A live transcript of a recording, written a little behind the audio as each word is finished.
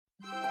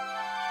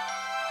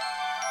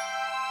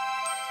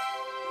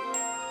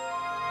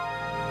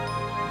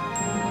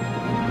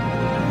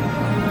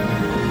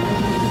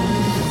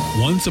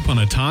Once upon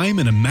a time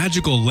in a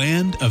magical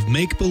land of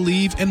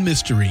make-believe and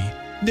mystery,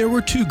 there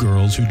were two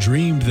girls who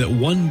dreamed that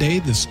one day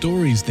the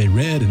stories they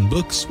read in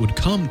books would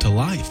come to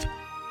life.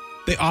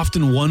 They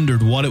often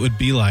wondered what it would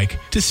be like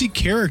to see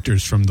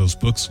characters from those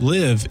books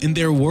live in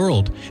their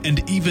world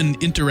and even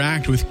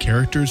interact with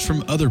characters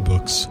from other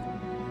books.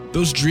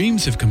 Those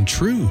dreams have come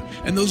true,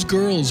 and those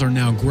girls are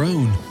now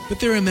grown,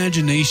 but their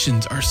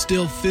imaginations are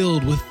still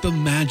filled with the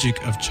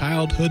magic of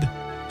childhood,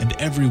 and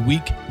every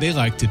week they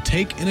like to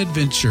take an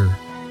adventure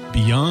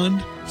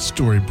beyond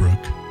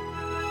Storybrooke.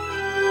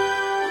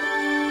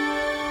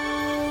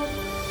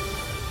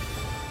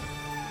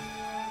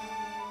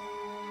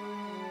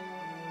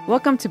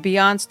 Welcome to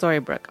Beyond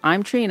Storybrooke.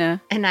 I'm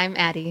Trina. And I'm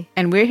Addie.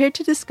 And we're here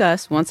to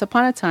discuss Once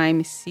Upon a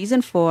Time,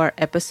 Season 4,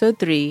 Episode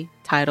 3,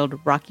 titled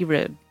Rocky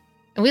Road.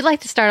 And we'd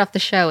like to start off the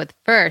show with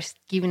first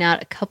giving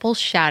out a couple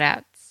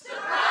shout-outs.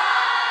 Surprise!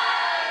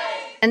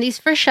 And these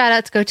first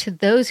shout-outs go to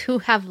those who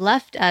have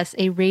left us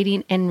a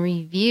rating and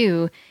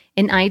review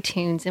in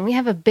iTunes. And we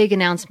have a big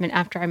announcement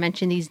after I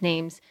mention these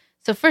names.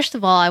 So first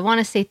of all, I want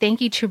to say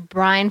thank you to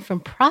Brian from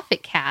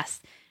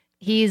ProfitCast.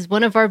 He's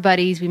one of our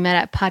buddies we met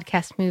at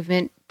Podcast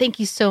Movement. Thank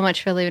you so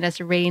much for leaving us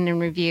a rating and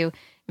review.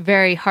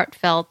 Very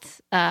heartfelt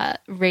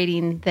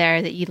rating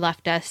there that you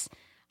left us.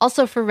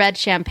 Also for Red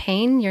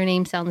Champagne, your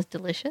name sounds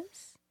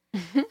delicious.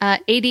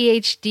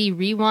 ADHD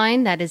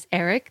Rewind, that is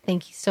Eric.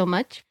 Thank you so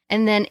much.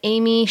 And then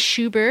Amy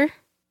Schuber,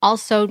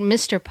 also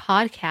Mr.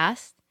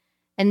 Podcast.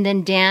 And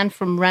then Dan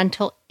from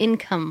Rental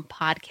Income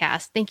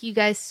Podcast. Thank you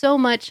guys so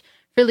much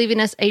for leaving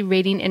us a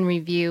rating and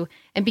review.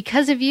 And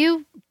because of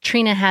you,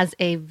 Trina has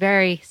a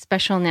very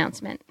special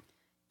announcement.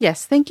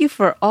 Yes, thank you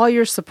for all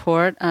your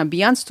support.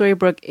 Beyond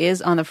Storybrooke is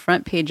on the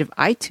front page of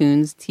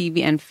iTunes,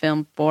 TV and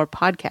Film for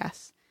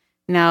podcasts.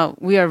 Now,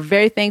 we are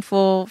very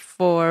thankful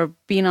for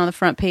being on the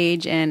front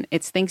page, and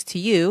it's thanks to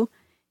you.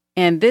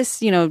 And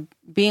this,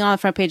 being on the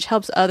front page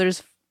helps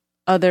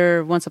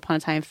other Once Upon a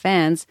Time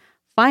fans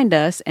find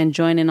us and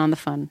join in on the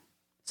fun.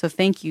 So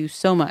thank you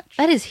so much.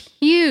 That is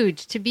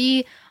huge to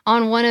be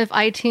on one of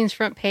iTunes'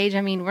 front page.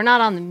 I mean, we're not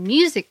on the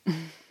music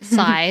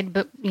side,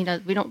 but, we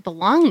don't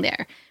belong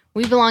there.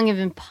 We belong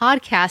in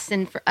podcasts,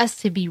 and for us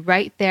to be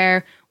right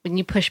there when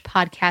you push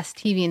podcast,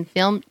 TV, and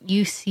film,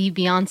 you see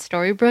Beyond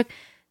Storybrooke.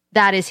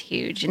 That is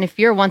huge. And if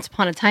you're a Once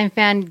Upon a Time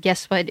fan,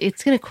 guess what?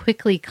 It's going to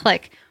quickly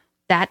click.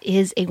 That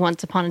is a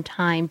Once Upon a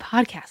Time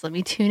podcast. Let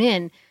me tune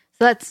in.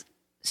 So that's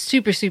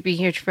super, super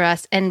huge for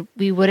us. And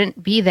we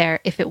wouldn't be there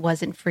if it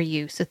wasn't for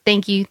you. So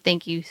thank you.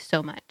 Thank you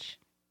so much.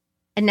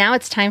 And now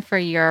it's time for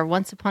your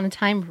Once Upon a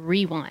Time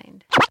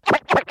rewind.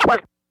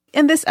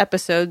 In this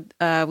episode,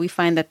 we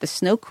find that the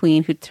Snow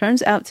Queen, who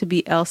turns out to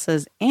be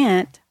Elsa's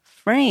aunt,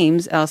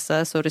 frames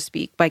Elsa, so to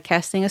speak, by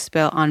casting a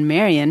spell on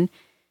Marion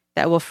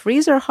that will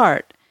freeze her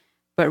heart.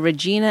 But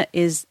Regina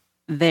is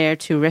there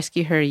to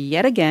rescue her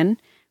yet again.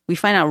 We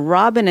find out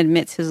Robin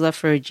admits his love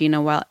for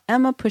Regina while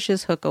Emma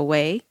pushes Hook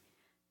away.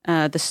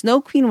 The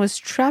Snow Queen was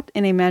trapped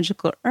in a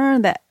magical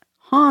urn that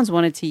Hans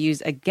wanted to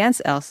use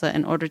against Elsa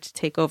in order to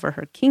take over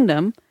her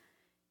kingdom.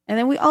 And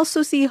then we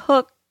also see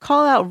Hook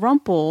call out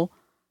Rumple,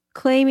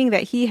 claiming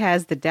that he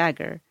has the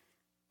dagger.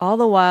 All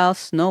the while,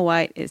 Snow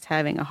White is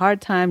having a hard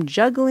time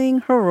juggling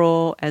her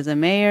role as a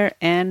mayor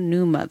and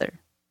new mother.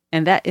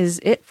 And that is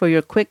it for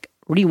your quick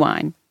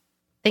rewind.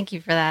 Thank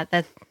you for that.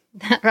 That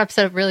wraps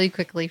it up really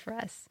quickly for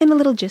us. In a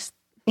little gist.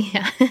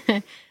 Yeah.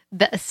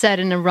 Said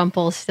in a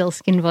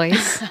Rumpelstiltskin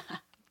voice.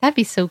 That'd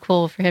be so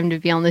cool for him to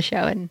be on the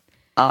show. And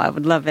oh, I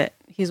would love it.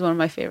 He's one of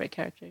my favorite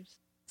characters.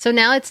 So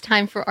now it's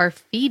time for our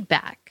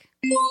feedback.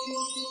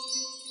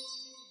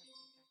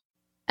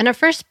 And our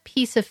first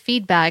piece of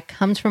feedback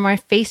comes from our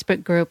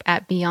Facebook group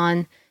at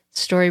Beyond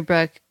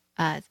Storybrooke.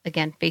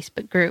 Again,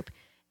 Facebook group.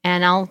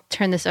 And I'll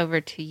turn this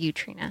over to you,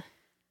 Trina.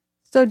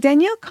 So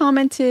Danielle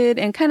commented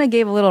and kind of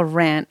gave a little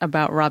rant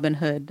about Robin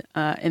Hood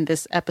in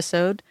this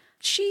episode.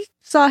 She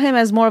saw him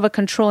as more of a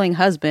controlling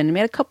husband and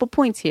made a couple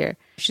points here.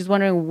 She's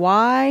wondering,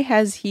 why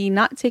has he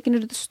not taken her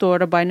to the store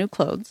to buy new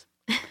clothes?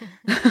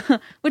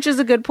 Which is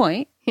a good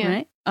point,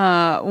 right?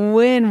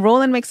 When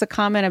Roland makes a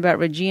comment about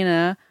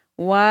Regina,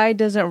 why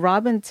doesn't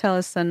Robin tell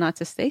his son not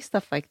to say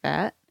stuff like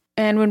that?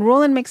 And when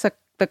Roland makes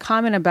the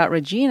comment about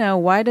Regina,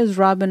 why does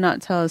Robin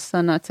not tell his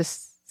son not to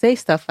say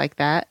stuff like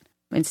that?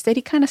 Instead,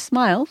 he kind of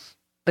smiles.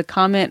 The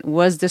comment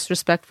was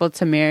disrespectful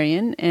to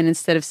Marion, and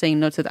instead of saying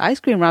no to the ice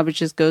cream, Robin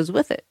just goes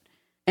with it.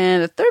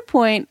 And the third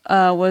point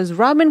was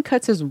Robin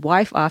cuts his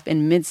wife off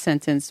in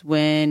mid-sentence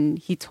when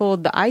he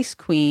told the Ice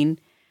Queen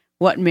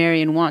what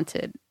Marion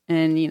wanted.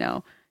 And,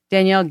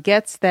 Danielle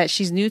gets that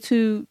she's new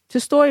to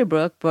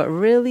Storybrooke, but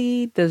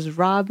really, does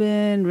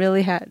Robin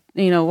really have,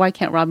 why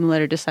can't Robin let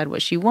her decide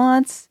what she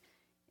wants?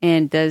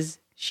 And does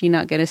she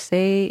not get a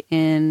say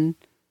in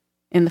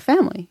the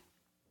family?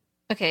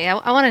 Okay,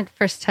 I want to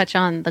first touch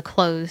on the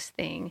clothes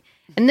thing.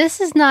 And this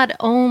is not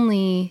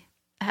only,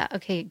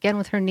 again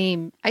with her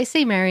name, I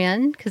say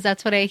Marianne because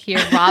that's what I hear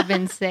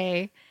Robin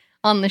say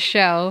on the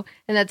show.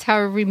 And that's how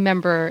I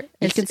remember.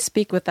 You can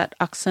speak with that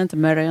accent,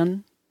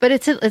 Marianne. But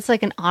it's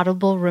like an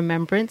audible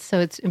remembrance, so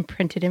it's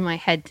imprinted in my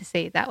head to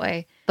say it that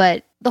way.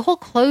 But the whole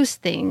clothes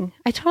thing,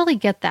 I totally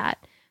get that.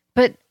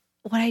 But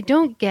what I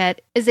don't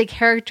get is a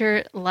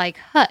character like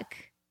Hook.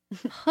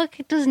 Hook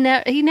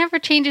he never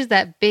changes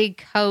that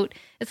big coat.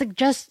 It's like,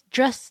 just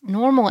dress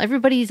normal.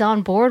 Everybody's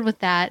on board with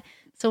that.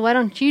 So why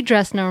don't you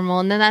dress normal?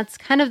 And then that's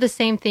kind of the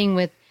same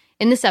thing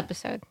in this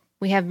episode.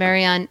 We have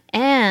Marianne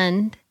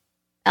and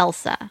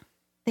Elsa.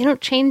 They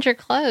don't change your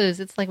clothes.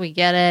 It's like, we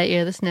get it.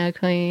 You're the Snow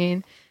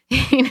Queen.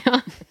 You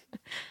know,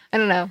 I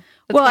don't know.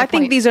 Well, I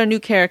think these are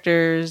new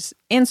characters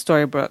in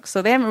Storybrooke,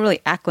 so they haven't really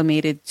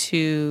acclimated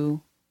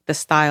to the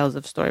styles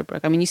of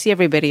Storybrooke. I mean, you see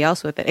everybody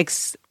else with it,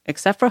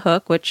 except for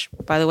Hook, which,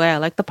 by the way, I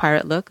like the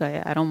pirate look.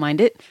 I don't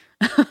mind it.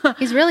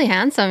 He's really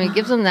handsome. He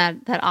gives him that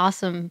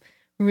awesome,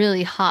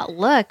 really hot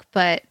look,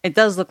 but it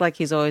does look like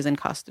he's always in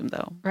costume,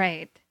 though.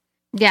 Right.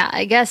 Yeah,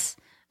 I guess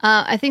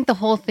I think the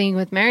whole thing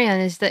with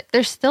Marianne is that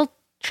they're still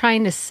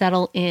trying to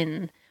settle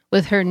in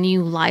with her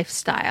new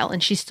lifestyle,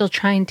 and she's still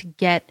trying to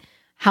get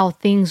how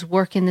things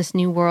work in this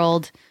new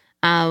world.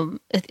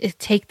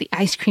 Take the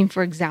ice cream,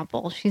 for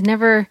example. They've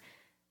never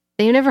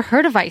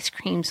heard of ice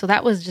cream, so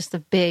that was just a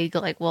big,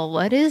 like, well,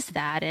 what is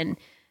that? And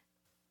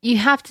you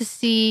have to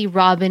see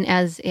Robin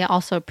as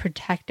also a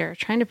protector,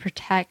 trying to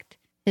protect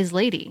his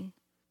lady.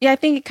 Yeah, I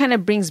think it kind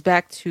of brings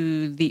back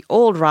to the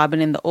old Robin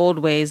in the old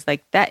ways.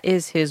 Like, that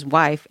is his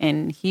wife,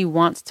 and he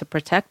wants to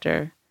protect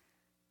her.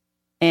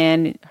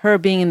 And her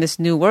being in this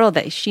new world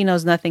that she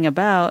knows nothing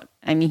about,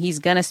 I mean, he's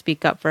going to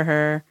speak up for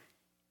her,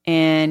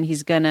 and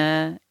he's going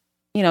to,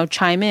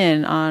 chime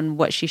in on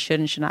what she should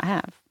and should not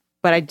have.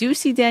 But I do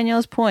see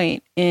Danielle's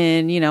point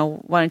in,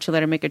 why don't you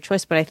let her make a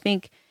choice? But I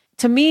think,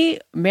 to me,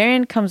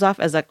 Marianne comes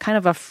off as a kind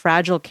of a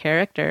fragile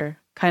character,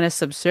 kind of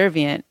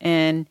subservient.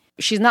 And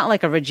she's not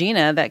like a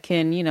Regina that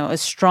can,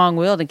 is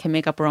strong-willed and can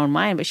make up her own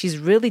mind. But she's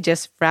really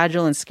just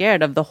fragile and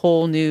scared of the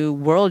whole new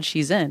world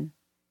she's in.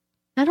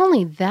 Not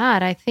only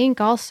that, I think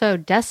also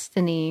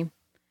Destiny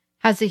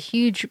has a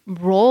huge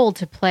role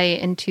to play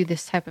into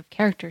this type of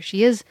character.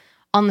 She is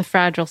on the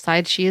fragile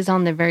side. She is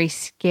on the very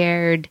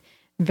scared,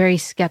 very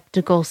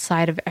skeptical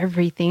side of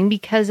everything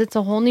because it's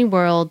a whole new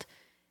world.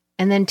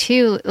 And then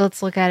two,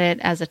 let's look at it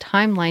as a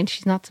timeline.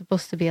 She's not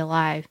supposed to be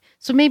alive.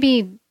 So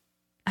maybe,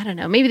 I don't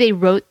know, maybe they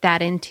wrote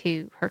that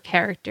into her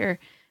character,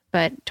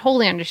 but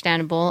totally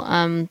understandable.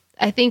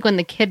 I think when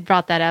the kid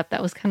brought that up,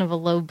 that was kind of a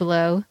low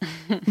blow.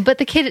 But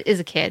the kid is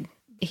a kid.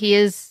 He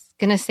is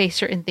going to say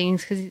certain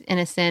things because he's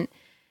innocent.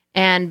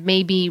 And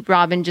maybe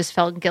Robin just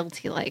felt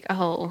guilty, like,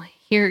 oh,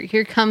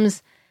 here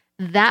comes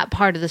that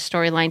part of the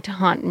storyline to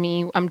haunt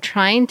me. I'm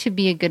trying to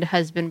be a good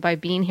husband by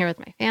being here with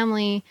my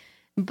family.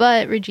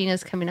 But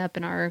Regina's coming up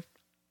in our,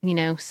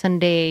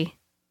 Sunday.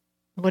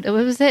 What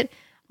was it?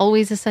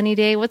 Always a sunny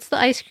day. What's the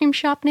ice cream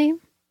shop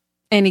name?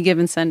 Any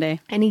Given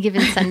Sunday. Any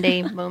Given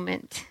Sunday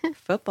moment.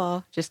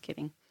 Football. Just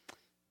kidding.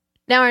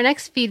 Now, our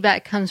next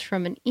feedback comes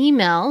from an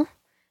email.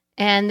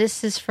 And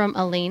this is from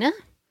Elena.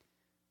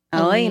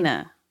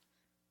 Elena.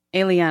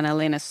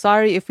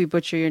 Sorry if we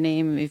butcher your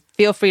name.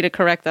 Feel free to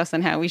correct us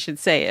on how we should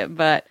say it.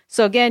 But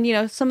so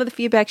again, some of the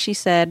feedback she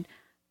said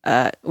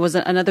was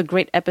another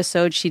great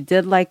episode. She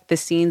did like the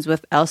scenes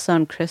with Elsa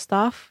and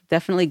Kristoff.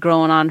 Definitely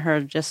growing on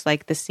her, just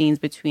like the scenes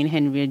between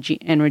Henry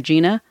and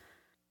Regina.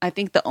 I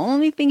think the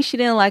only thing she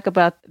didn't like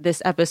about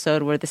this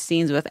episode were the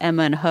scenes with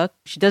Emma and Hook.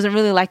 She doesn't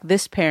really like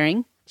this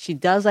pairing. She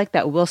does like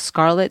that Will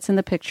Scarlet's in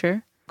the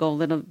picture. Go a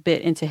little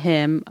bit into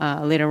him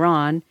later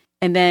on.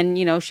 And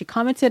then, she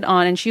commented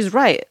on, and she's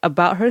right,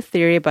 about her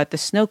theory about the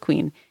Snow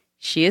Queen.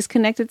 She is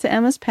connected to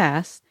Emma's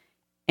past,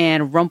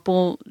 and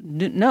Rumpel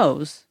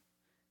knows.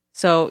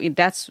 So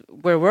that's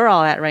where we're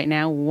all at right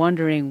now,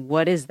 wondering,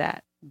 what is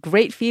that?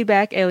 Great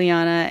feedback,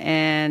 Eliana,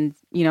 and,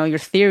 your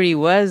theory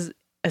was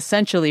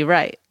essentially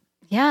right.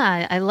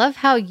 Yeah, I love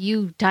how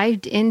you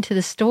dived into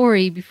the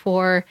story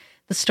before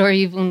the story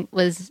even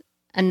was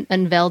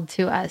unveiled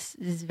to us.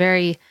 It's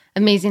very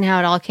amazing how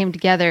it all came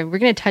together. We're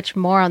going to touch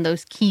more on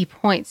those key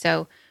points.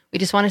 So we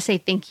just want to say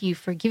thank you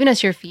for giving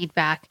us your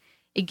feedback.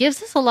 It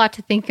gives us a lot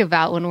to think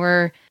about when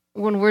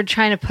we're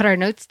trying to put our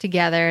notes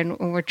together, and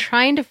when we're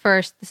trying to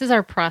this is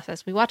our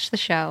process. We watch the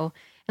show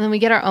and then we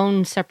get our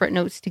own separate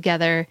notes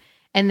together.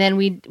 And then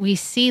we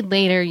see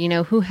later,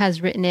 who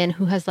has written in,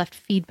 who has left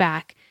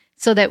feedback,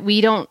 so that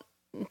we don't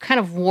kind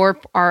of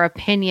warp our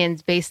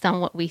opinions based on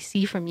what we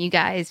see from you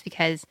guys,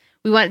 because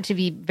we want it to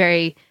be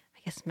very, I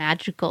guess,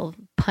 magical,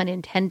 pun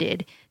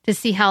intended, to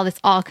see how this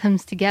all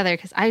comes together.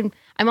 Because I'm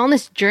on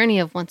this journey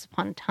of Once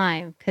Upon a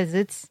Time, because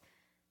there's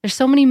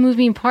so many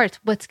moving parts.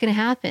 What's going to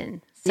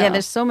happen? So. Yeah,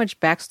 there's so much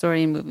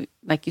backstory and,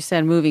 like you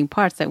said, moving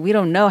parts that we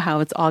don't know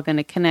how it's all going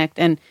to connect.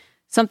 And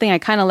something I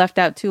kind of left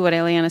out too, what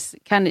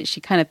Eliana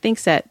she kind of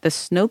thinks that the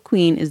Snow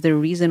Queen is the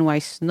reason why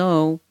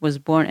snow was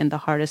born in the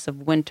hardest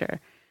of winter.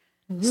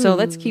 So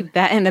let's keep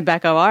that in the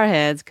back of our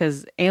heads,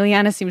 because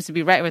Eliana seems to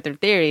be right with her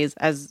theories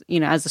as the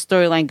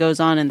storyline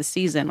goes on in the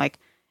season. Like,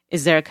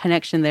 is there a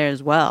connection there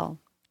as well?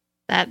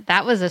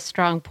 That was a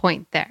strong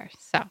point there.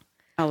 So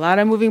A lot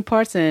of moving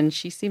parts, and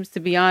she seems to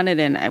be on it.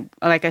 And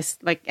like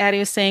Addie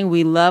was saying,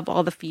 we love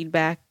all the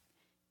feedback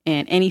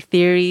and any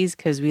theories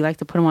because we like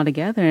to put them all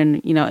together.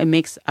 And, it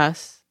makes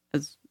us,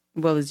 as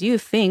well as you,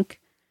 think.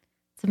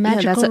 It's a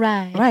magical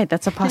ride. Right,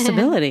 that's a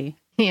possibility.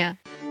 Yeah.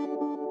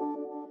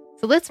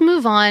 So let's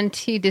move on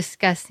to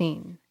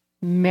discussing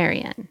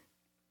Marianne.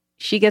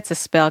 She gets a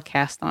spell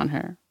cast on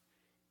her.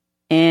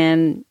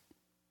 And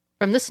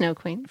from the Snow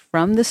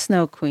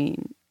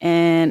Queen.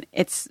 And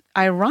it's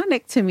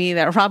ironic to me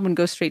that Robin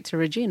goes straight to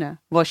Regina.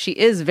 Well, she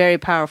is very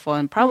powerful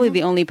and probably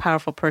the only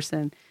powerful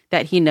person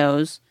that he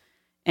knows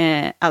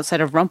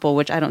outside of Rumple,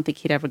 which I don't think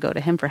he'd ever go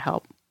to him for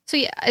help. So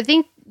yeah, I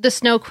think the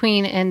Snow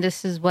Queen, and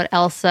this is what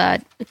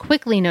Elsa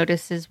quickly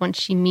notices when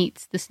she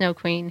meets the Snow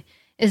Queen,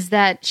 is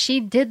that she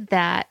did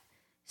that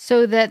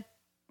so that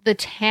the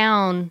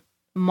town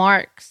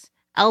marks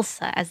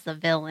Elsa as the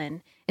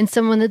villain and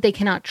someone that they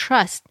cannot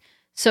trust.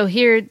 So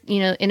here,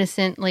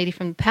 innocent lady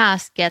from the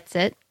past gets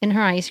it in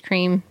her ice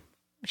cream.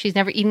 She's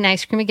never eaten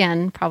ice cream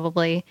again,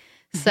 probably.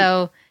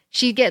 So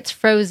she gets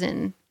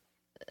frozen.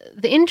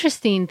 The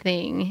interesting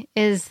thing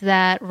is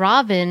that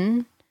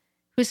Robin,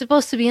 who's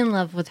supposed to be in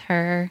love with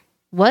her,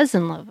 was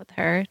in love with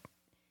her,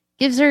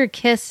 gives her a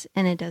kiss,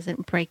 and it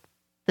doesn't break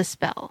the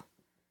spell.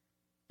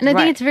 And I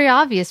think it's very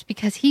obvious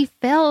because he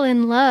fell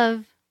in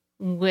love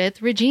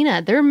with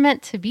Regina. They're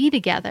meant to be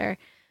together.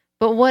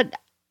 But what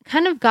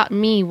kind of got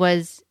me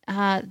was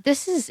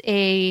this is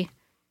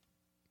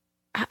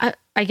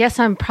I guess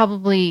I'm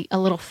probably a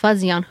little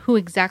fuzzy on who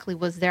exactly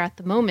was there at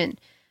the moment,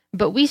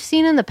 but we've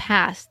seen in the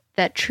past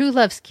that true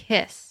love's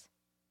kiss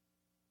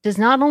does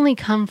not only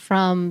come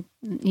from,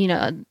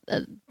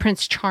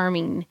 Prince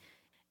Charming.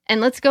 And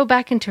let's go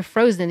back into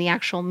Frozen, the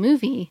actual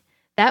movie.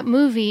 That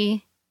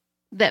movie,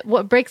 that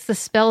what breaks the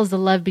spell is the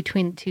love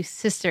between the two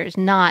sisters,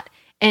 not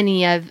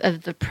any of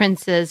the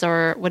princes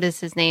or what is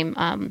his name,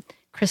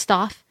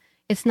 Kristoff.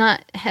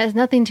 Has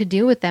nothing to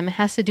do with them. It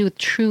has to do with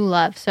true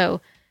love. So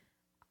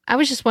I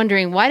was just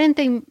wondering, why didn't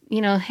they,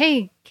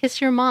 hey, kiss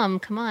your mom.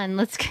 Come on,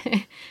 let's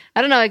get... I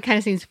don't know. It kind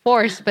of seems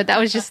forced, but that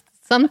was just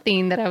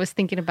something that I was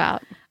thinking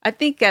about. I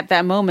think at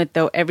that moment,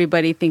 though,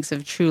 everybody thinks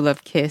of true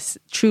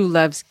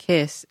love's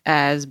kiss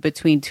as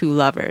between two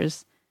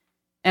lovers.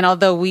 And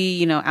although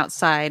we,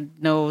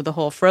 outside know the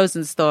whole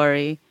Frozen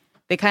story,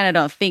 they kind of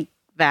don't think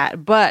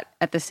that. But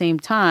at the same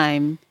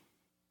time,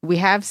 we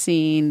have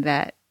seen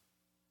that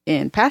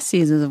in past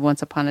seasons of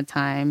Once Upon a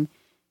Time,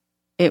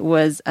 it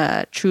was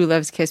a true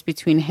love's kiss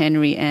between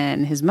Henry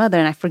and his mother.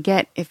 And I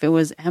forget if it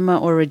was Emma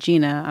or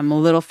Regina. I'm a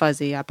little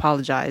fuzzy. I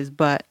apologize.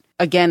 But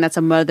again, that's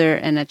a mother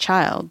and a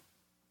child.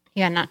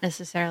 Yeah, not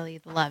necessarily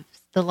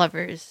the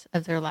lovers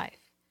of their life.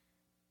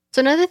 So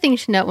another thing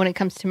to note when it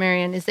comes to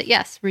Marianne is that,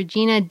 yes,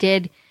 Regina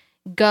did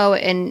go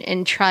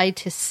and try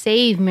to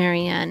save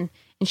Marianne.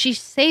 And she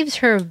saves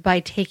her by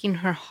taking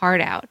her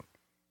heart out.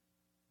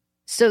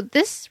 So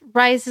this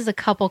raises a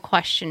couple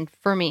questions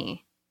for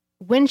me.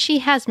 When she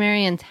has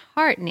Marianne's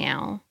heart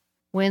now,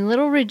 when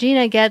little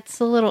Regina gets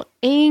a little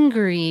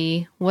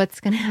angry, what's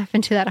going to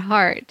happen to that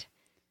heart?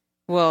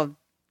 Well,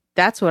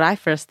 that's what I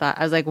first thought.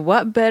 I was like,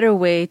 what better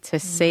way to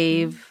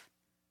save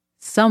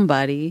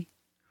somebody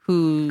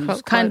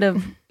who's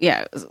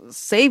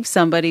save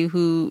somebody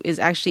who is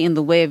actually in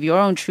the way of your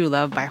own true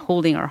love by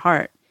holding her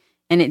heart.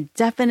 And it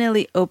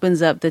definitely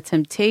opens up the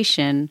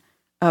temptation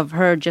of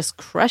her just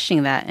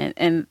crushing that.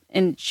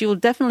 And she will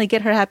definitely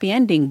get her happy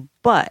ending.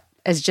 But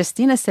as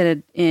Justina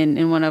said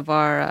in one of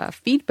our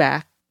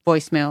feedback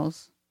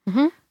voicemails,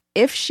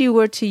 if she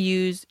were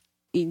to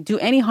do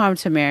any harm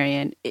to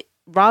Marianne,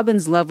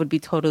 Robin's love would be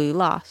totally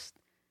lost.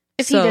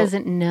 If he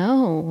doesn't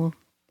know.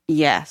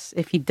 Yes,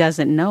 if he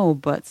doesn't know,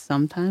 but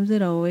sometimes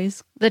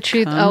the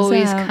truth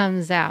always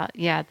comes out.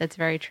 Yeah, that's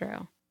very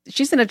true.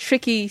 She's in a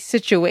tricky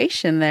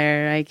situation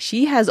there. Like,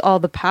 she has all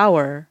the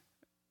power,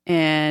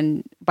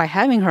 and by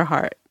having her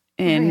heart,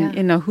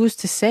 and who's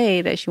to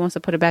say that she wants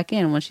to put it back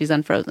in when she's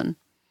unfrozen?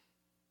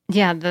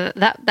 Yeah,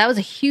 that was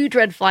a huge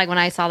red flag when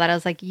I saw that. I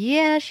was like,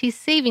 yeah, she's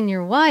saving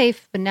your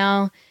wife, but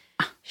now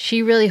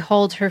she really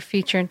holds her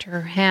future into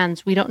her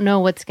hands. We don't know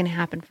what's going to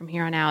happen from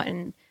here on out,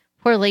 and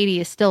poor lady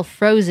is still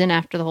frozen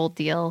after the whole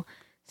deal.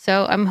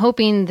 So I'm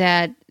hoping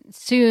that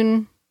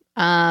soon,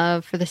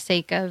 for the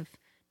sake of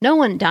no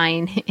one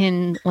dying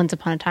in Once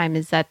Upon a Time,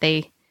 is that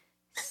they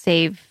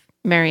save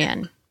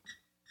Marianne.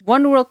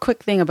 One real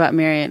quick thing about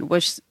Marianne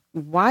was,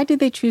 why did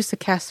they choose to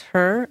cast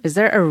her? Is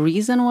there a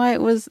reason why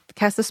it was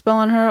cast a spell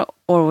on her,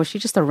 or was she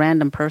just a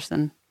random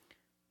person?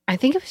 I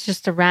think it was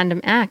just a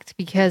random act,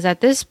 because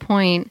at this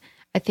point,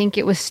 I think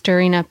it was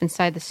stirring up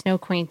inside the Snow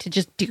Queen to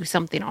just do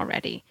something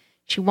already.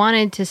 She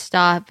wanted to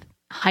stop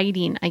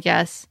hiding, I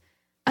guess.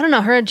 I don't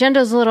know. Her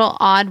agenda is a little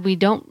odd.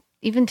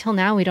 Even till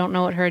now, we don't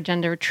know what her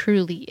agenda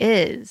truly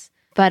is.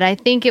 But I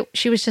think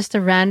she was just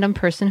a random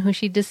person who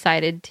she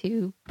decided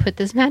to put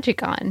this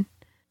magic on.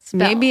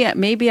 Spell.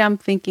 Maybe I'm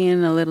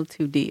thinking a little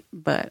too deep,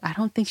 but I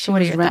don't think she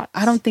was.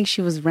 I don't think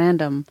she was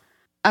random.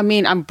 I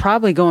mean, I'm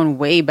probably going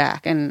way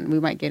back, and we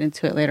might get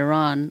into it later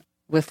on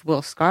with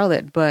Will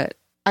Scarlet. But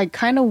I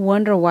kind of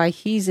wonder why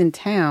he's in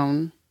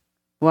town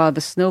while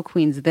the Snow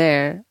Queen's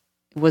there,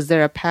 was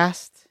there a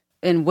past?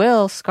 And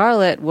Will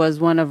Scarlet was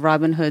one of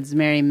Robin Hood's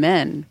merry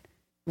men.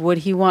 Would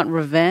he want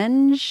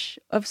revenge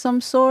of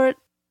some sort?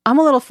 I'm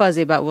a little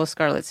fuzzy about Will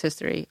Scarlet's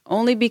history,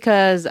 only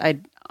because I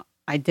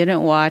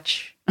didn't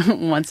watch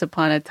Once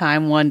Upon a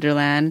Time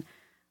Wonderland.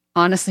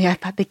 Honestly, I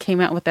thought they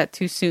came out with that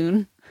too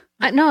soon.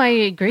 No, I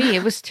agree.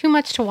 It was too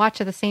much to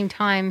watch at the same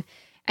time.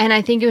 And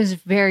I think it was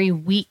very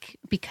weak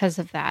because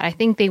of that. I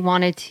think they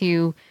wanted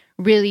to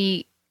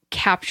really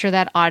capture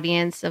that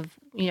audience of,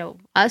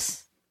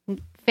 us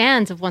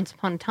fans of Once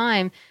Upon a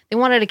Time. They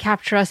wanted to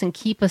capture us and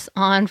keep us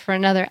on for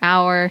another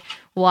hour,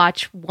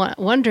 watch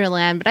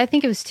Wonderland. But I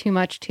think it was too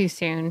much too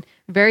soon.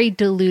 Very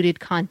diluted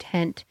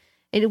content.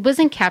 It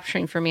wasn't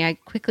capturing for me. I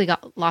quickly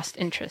got lost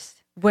interest.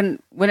 When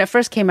it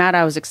first came out,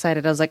 I was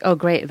excited. I was like, oh,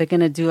 great. They're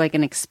going to do like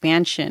an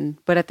expansion.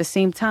 But at the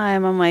same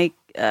time, I'm like,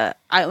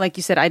 like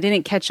you said, I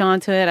didn't catch on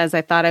to it as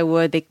I thought I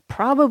would. They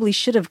probably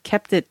should have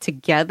kept it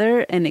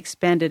together and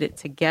expanded it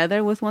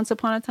together with Once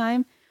Upon a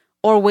Time,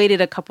 or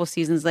waited a couple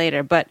seasons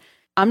later. But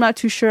I'm not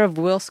too sure of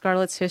Will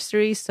Scarlet's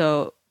history.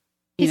 So,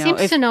 he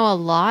seems to know a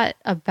lot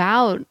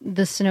about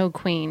the Snow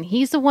Queen.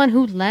 He's the one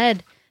who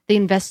led the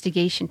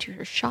investigation to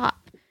her shop.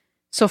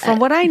 So from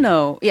what I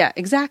know, yeah,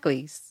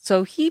 exactly.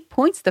 So he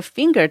points the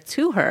finger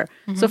to her.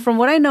 Mm-hmm. So from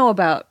what I know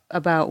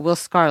about Will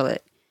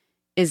Scarlet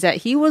is that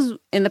he was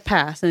in the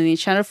past in the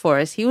Enchanted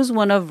Forest, he was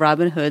one of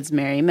Robin Hood's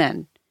merry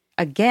men.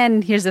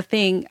 Again, here's the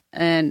thing,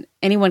 and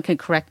anyone can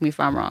correct me if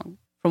I'm wrong.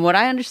 From what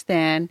I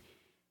understand,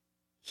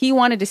 he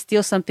wanted to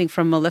steal something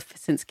from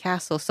Maleficent's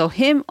castle. So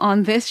him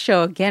on this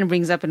show again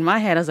brings up in my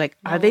head, I was like,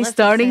 are they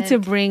starting to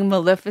bring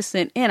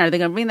Maleficent in? Are they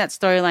going to bring that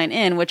storyline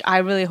in? Which I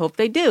really hope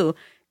they do.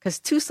 Because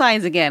two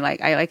signs again,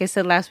 like I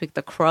said last week,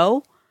 the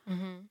crow,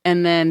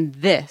 and then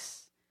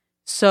this.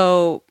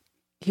 So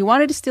he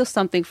wanted to steal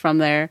something from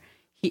there.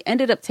 He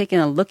ended up taking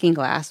a looking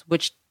glass,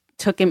 which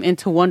took him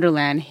into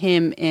Wonderland,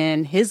 him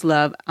and his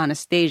love,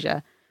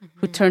 Anastasia,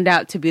 who turned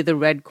out to be the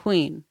Red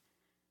Queen.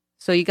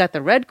 So you got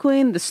the Red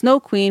Queen, the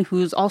Snow Queen,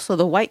 who's also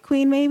the White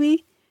Queen,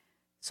 maybe.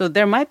 So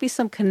there might be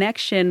some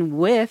connection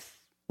with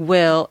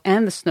Will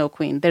and the Snow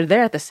Queen. They're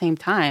there at the same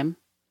time.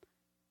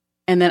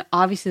 And then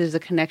obviously there's a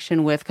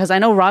connection with, because I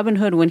know Robin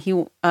Hood, when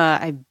he,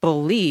 I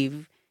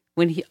believe,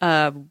 when he,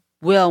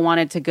 Will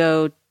wanted to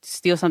go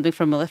steal something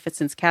from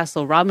Maleficent's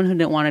castle, Robin Hood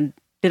didn't want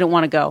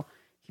to go.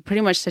 He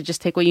pretty much said,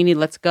 just take what you need,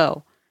 let's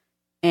go.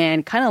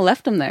 And kind of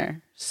left him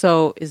there.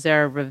 So is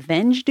there a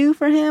revenge due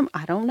for him?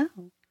 I don't know.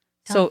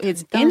 So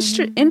it's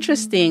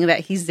interesting that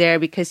he's there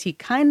because he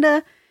kind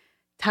of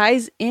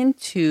ties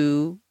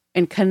into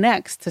and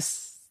connects to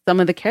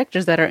some of the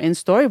characters that are in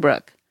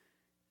Storybrooke.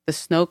 The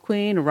Snow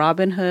Queen,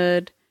 Robin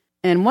Hood.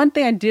 And one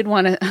thing I did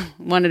wanted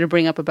to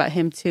bring up about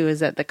him too is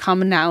that the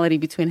commonality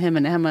between him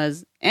and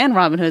Emma's and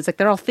Robin Hood is like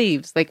they're all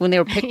thieves. Like when they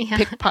were pick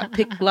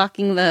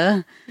blocking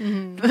the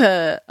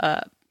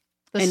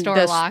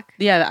store lock.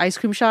 Yeah, the ice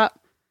cream shop.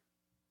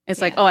 It's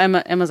like, oh,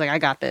 Emma's like, I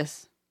got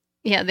this.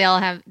 Yeah,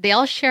 they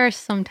all share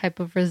some type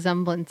of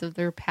resemblance of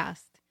their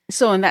past.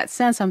 So in that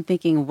sense, I'm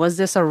thinking, was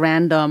this a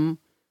random?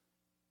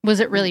 Was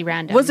it really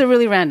random? Was it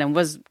really random?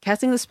 Was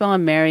casting the spell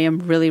on Miriam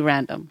really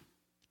random?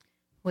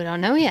 We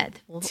don't know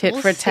yet. We'll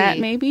for tat,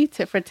 maybe?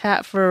 Tit for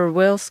tat for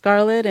Will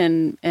Scarlet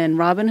and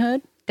Robin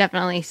Hood?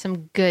 Definitely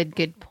some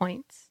good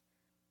points.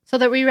 So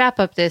that we wrap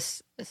up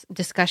this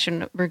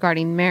discussion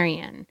regarding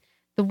Marianne,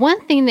 the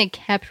one thing that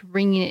kept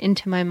ringing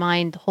into my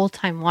mind the whole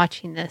time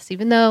watching this,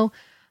 even though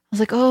I was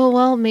like, oh,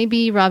 well,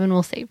 maybe Robin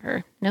will save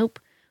her. Nope.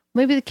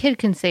 Maybe the kid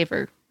can save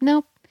her.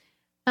 Nope.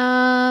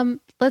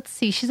 Let's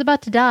see. She's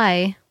about to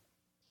die.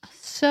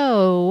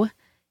 So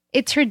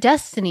it's her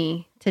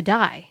destiny to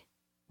die.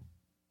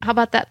 How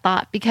about that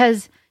thought?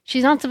 Because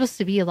she's not supposed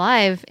to be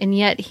alive, and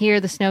yet here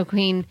the Snow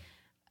Queen,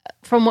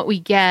 from what we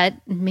get,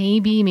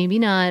 maybe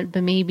not,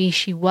 but maybe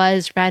she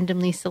was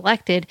randomly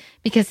selected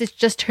because it's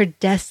just her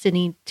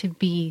destiny to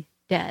be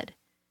dead.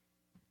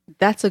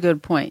 That's a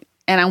good point.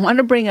 And I want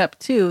to bring up,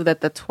 too,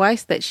 that the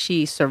twice that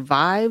she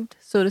survived,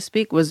 so to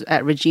speak, was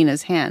at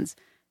Regina's hands.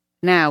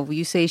 Now,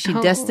 you say she's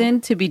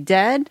destined to be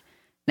dead.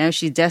 Now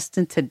she's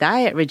destined to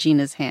die at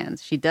Regina's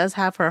hands. She does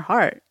have her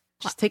heart.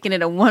 She's taking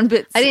it a one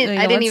bit. I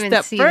didn't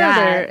even see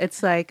that.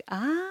 It's like,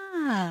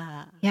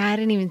 Yeah, I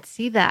didn't even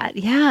see that.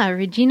 Yeah,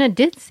 Regina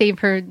did save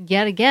her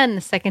yet again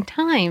the second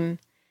time.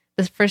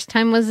 The first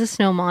time was the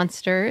snow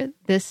monster.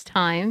 This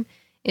time,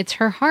 it's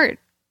her heart.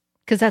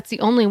 Because that's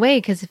the only way.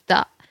 Because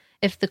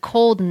if the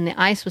cold and the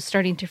ice was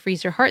starting to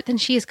freeze her heart, then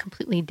she is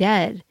completely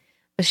dead.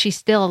 But she's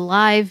still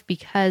alive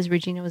because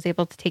Regina was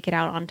able to take it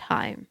out on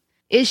time.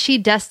 Is she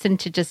destined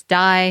to just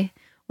die?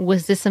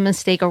 Was this a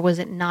mistake or was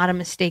it not a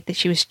mistake that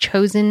she was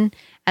chosen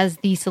as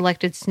the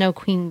selected Snow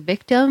Queen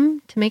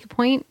victim to make a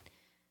point?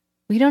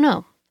 We don't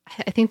know.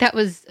 I think that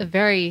was a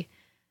very...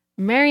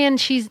 Marianne,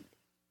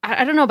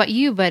 I don't know about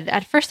you, but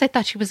at first I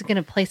thought she wasn't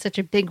going to play such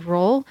a big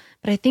role,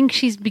 but I think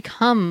she's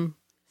become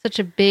such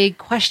a big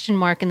question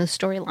mark in the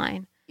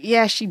storyline.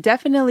 Yeah, she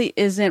definitely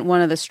isn't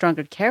one of the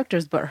stronger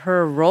characters, but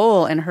her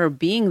role and her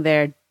being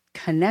there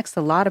connects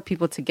a lot of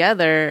people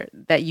together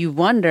that you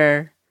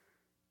wonder...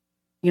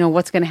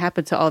 what's going to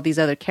happen to all these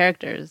other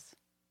characters.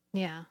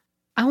 Yeah.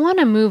 I want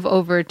to move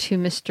over to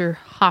Mr.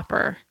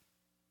 Hopper.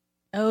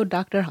 Oh,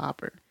 Dr.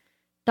 Hopper.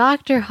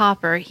 Dr.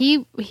 Hopper.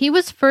 He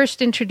was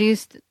first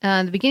introduced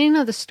at the beginning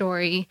of the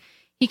story.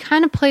 He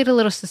kind of played a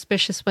little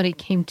suspicious when it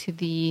came to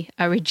the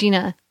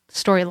Regina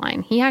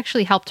storyline. He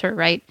actually helped her,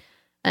 right,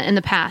 in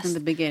the past. In the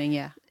beginning,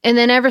 yeah. And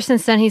then ever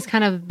since then, he's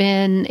kind of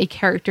been a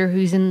character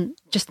who's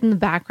just in the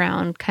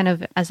background, kind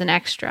of as an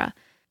extra.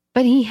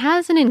 But he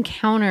has an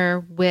encounter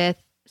with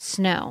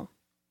Snow,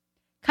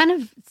 kind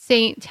of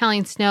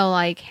telling Snow,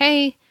 like,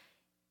 hey,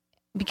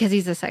 because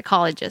he's a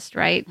psychologist,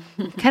 right?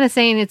 Kind of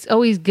saying it's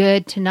always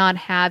good to not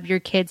have your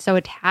kid so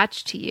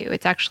attached to you.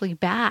 It's actually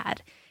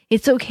bad.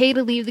 It's okay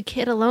to leave the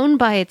kid alone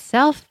by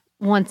itself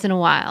once in a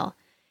while.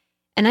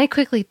 And I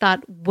quickly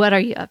thought, what are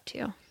you up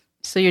to?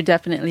 So you're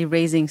definitely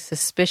raising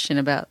suspicion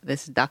about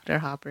this Dr.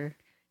 Hopper.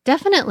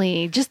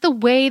 Definitely. Just the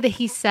way that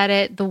he said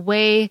it, the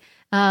way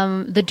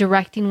the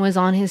directing was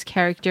on his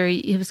character.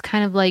 It was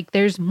kind of like,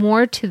 there's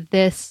more to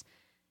this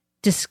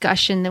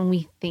discussion than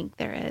we think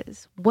there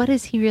is. What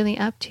is he really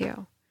up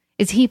to?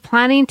 Is he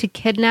planning to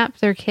kidnap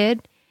their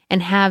kid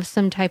and have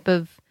some type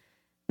of,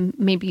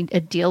 maybe a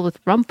deal with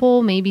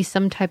Rumple, maybe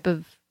some type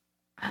of,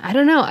 I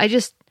don't know. I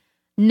just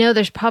know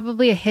there's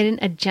probably a hidden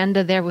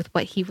agenda there with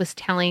what he was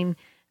telling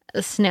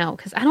Snow,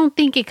 because I don't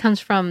think it comes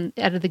from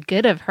out of the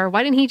good of her.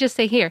 Why didn't he just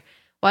say, here,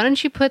 why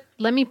don't you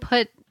let me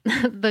put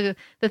the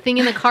thing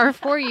in the car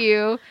for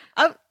you?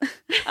 I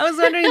was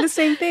wondering the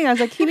same thing. I was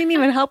like, he didn't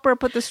even help her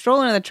put the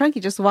stroller in the trunk.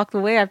 He just walked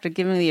away after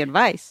giving the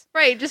advice.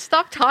 Right. Just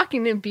stop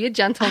talking and be a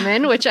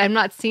gentleman, which I'm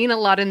not seeing a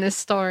lot in this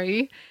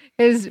story,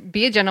 is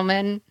be a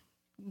gentleman,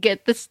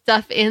 get the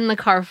stuff in the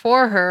car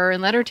for her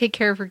and let her take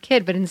care of her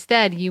kid. But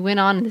instead, you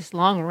went on this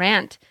long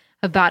rant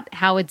about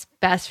how it's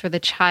best for the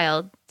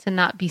child to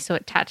not be so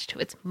attached to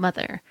its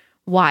mother.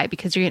 Why?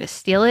 Because you're going to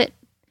steal it?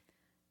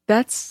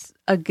 That's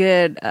a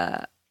good...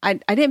 I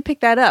didn't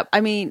pick that up.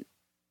 I mean,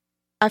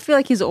 I feel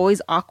like he's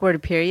always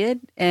awkward, period.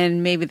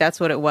 And maybe that's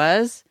what it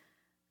was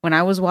when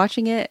I was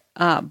watching it.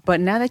 But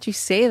now that you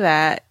say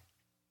that,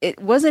 it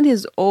wasn't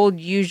his old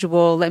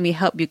usual, let me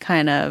help you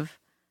kind of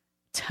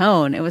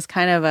tone. It was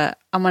kind of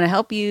I'm going to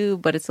help you,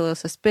 but it's a little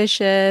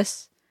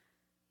suspicious.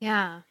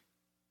 Yeah.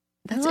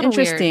 That's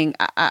interesting.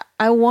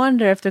 I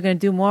wonder if they're going to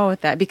do more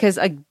with that. Because,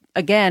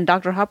 again,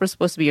 Dr. Hopper's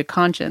supposed to be your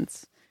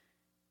conscience.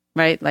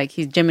 Right? Like,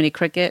 he's Jiminy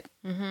Cricket.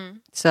 Mm-hmm.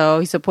 So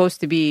he's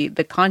supposed to be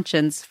the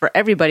conscience for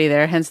everybody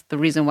there, hence the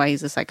reason why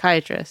he's a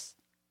psychiatrist.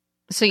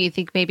 So you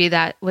think maybe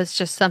that was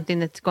just something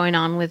that's going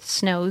on with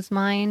Snow's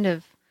mind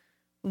of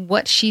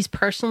what she's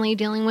personally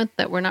dealing with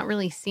that we're not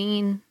really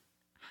seeing?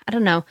 I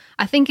don't know.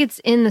 I think it's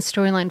in the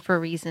storyline for a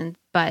reason,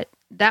 but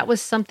that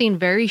was something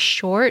very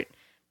short,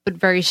 but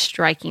very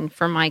striking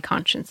for my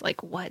conscience.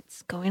 Like,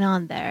 what's going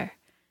on there?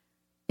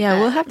 Yeah,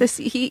 we'll have to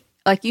see.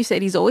 Like you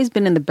said, he's always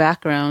been in the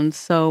background,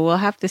 so we'll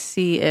have to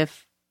see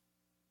if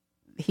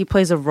he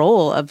plays a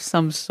role of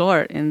some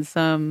sort in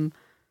some,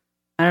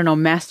 I don't know,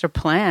 master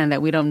plan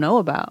that we don't know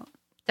about.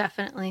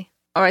 Definitely.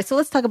 All right, so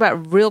let's talk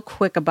about real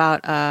quick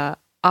about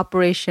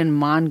Operation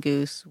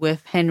Mongoose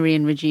with Henry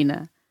and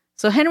Regina.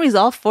 So Henry's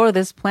all for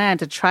this plan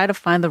to try to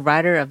find the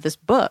writer of this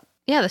book.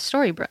 Yeah, the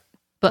storybook.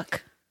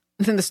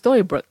 In the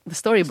storybook.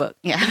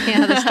 Yeah.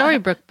 Yeah, the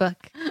storybook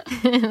book.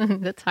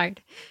 That's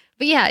hard.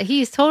 But yeah,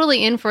 he's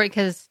totally in for it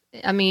because,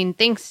 I mean,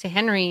 thanks to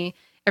Henry,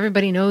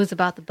 everybody knows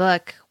about the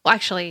book. Well,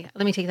 actually,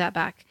 let me take that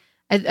back.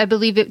 I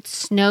believe it's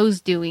Snow's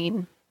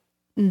doing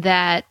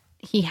that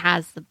he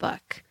has the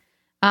book.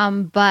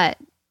 But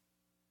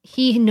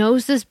he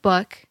knows this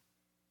book.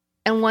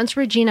 And once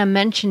Regina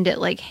mentioned it,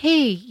 like,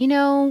 hey, you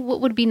know,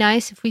 what would be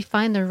nice if we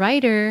find the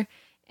writer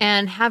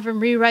and have him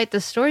rewrite the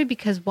story?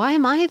 Because why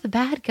am I the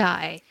bad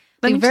guy?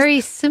 Like,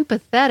 very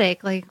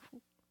sympathetic, like,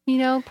 you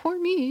know, poor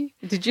me.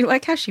 Did you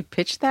like how she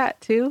pitched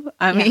that too?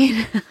 I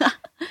mean,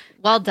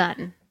 well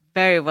done.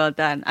 Very well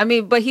done. I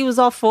mean, but he was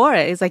all for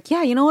it. He's like,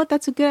 yeah, you know what?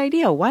 That's a good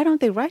idea. Why don't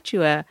they write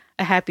you a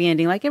happy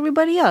ending like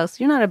everybody else?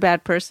 You're not a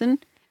bad person.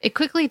 It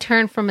quickly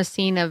turned from a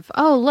scene of,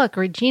 oh, look,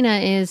 Regina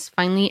is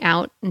finally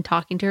out and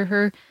talking to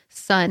her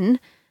son.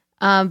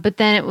 But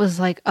then it was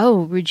like,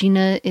 oh,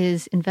 Regina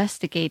is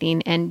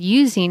investigating and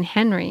using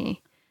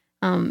Henry.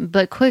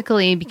 But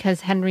quickly,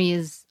 because Henry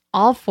is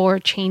all for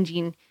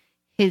changing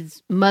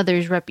his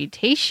mother's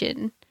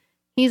reputation,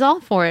 he's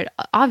all for it,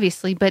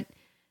 obviously. But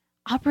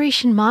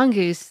Operation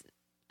Mongoose,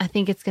 I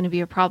think it's going to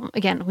be a problem.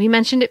 Again, we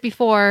mentioned it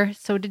before,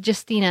 so did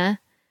Justina.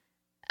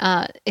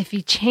 If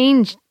you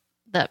change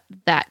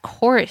that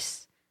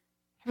course,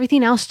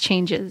 everything else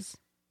changes.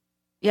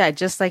 Yeah,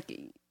 just like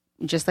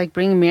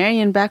bringing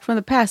Marion back from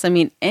the past. I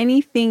mean,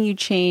 anything you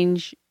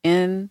change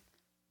in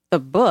the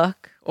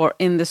book or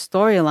in the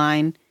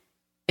storyline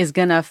is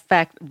going to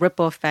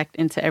ripple effect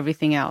into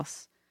everything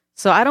else.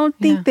 So I don't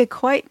think they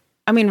quite,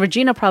 I mean,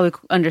 Regina probably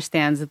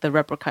understands the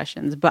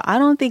repercussions, but I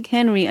don't think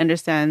Henry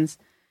understands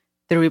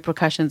the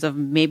repercussions of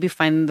maybe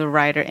finding the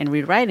writer and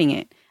rewriting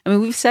it. I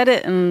mean, we've said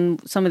it in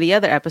some of the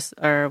other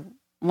episodes, or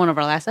one of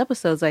our last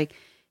episodes, like,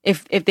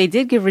 if they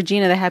did give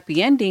Regina the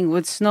happy ending,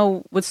 would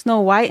Snow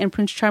White and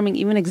Prince Charming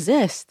even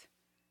exist?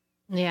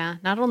 Yeah,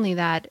 not only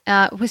that,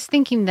 I was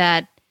thinking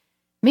that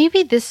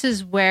maybe this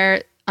is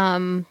where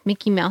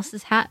Mickey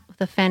Mouse's hat,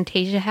 the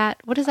Fantasia hat,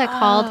 what is that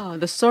called? Oh,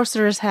 the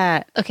sorcerer's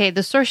hat. Okay,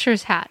 the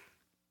sorcerer's hat.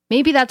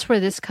 Maybe that's where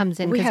this comes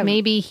in, because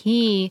maybe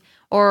he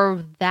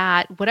or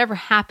that, whatever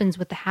happens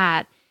with the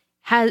hat,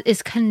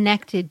 is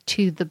connected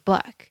to the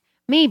book.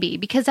 Maybe,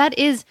 because that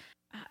is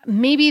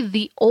maybe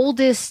the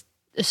oldest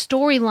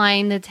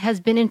storyline that has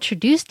been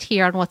introduced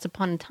here on Once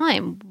Upon a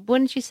Time.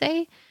 Wouldn't you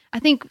say? I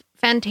think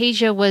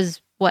Fantasia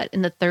was, what,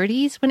 in the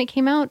 30s when it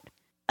came out?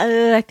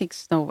 I think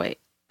Snow White.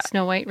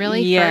 Snow White,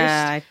 really?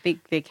 Yeah, first? I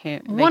think they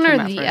came. One or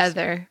the first.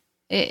 other.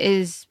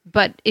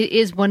 But it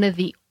is one of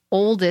the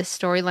oldest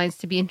storylines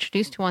to be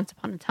introduced to Once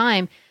Upon a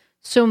Time.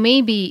 So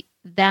maybe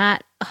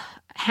that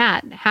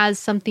hat has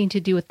something to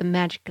do with the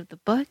magic of the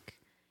book.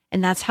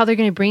 And that's how they're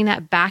going to bring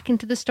that back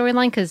into the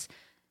storyline, because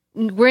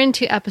we're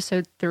into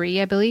episode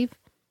 3, I believe.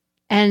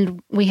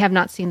 And we have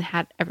not seen the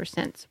hat ever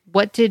since.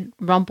 What did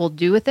Rumple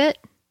do with it?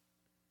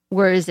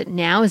 Where is it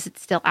now? Is it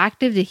still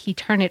active? Did he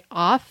turn it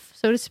off,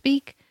 so to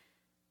speak?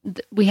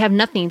 We have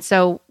nothing.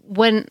 So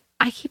when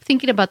I keep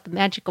thinking about the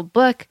magical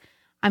book,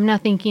 I'm now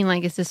thinking,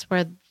 like, is this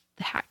where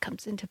the hat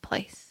comes into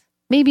place?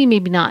 Maybe,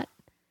 maybe not.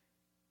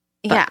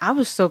 But, yeah, I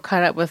was so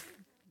caught up with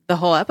the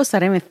whole episode. I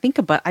didn't even think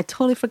about it. I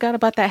totally forgot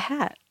about that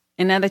hat.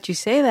 And now that you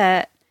say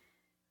that,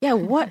 yeah,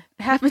 what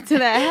happened to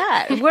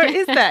that hat? Where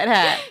is that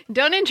hat?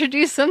 Don't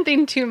introduce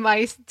something to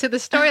the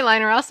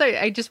storyline, or else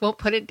I just won't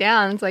put it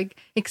down. It's like,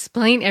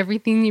 explain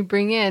everything you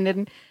bring in,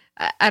 and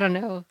I don't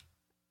know.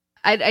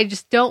 I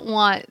just don't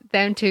want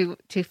them to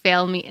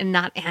fail me and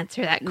not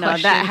answer that question. No,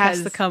 that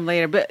has to come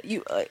later. But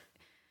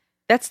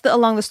that's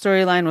along the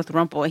storyline with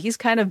Rumple. He's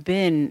kind of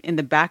been in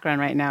the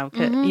background right now.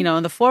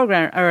 In the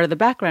foreground or the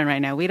background right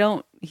now.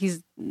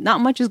 He's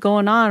not much is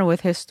going on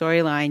with his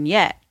storyline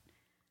yet.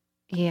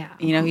 Yeah.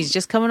 He's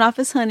just coming off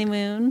his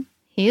honeymoon.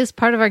 He is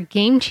part of our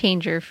game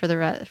changer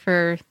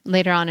for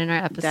later on in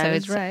our episode. That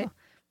is right. So,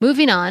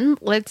 moving on,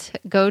 let's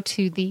go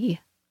to the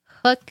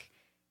Hook.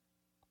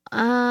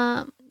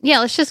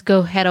 Let's just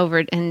go head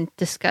over and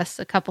discuss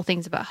a couple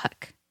things about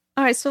Hook.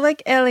 All right, so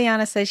like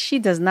Eliana says, she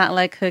does not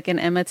like Hook and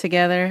Emma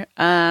together.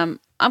 I'm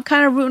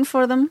kind of rooting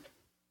for them.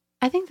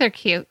 I think they're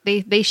cute.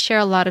 They share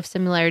a lot of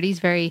similarities,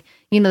 very,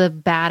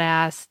 the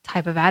badass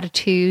type of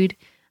attitude.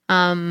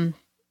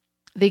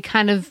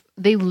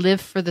 They live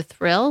for the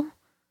thrill.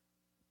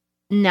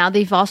 Now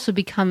they've also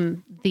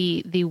become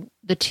the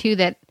two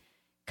that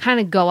kind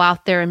of go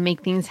out there and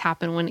make things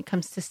happen when it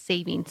comes to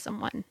saving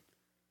someone.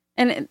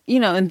 And,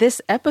 in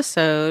this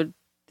episode,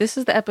 this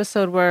is the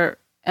episode where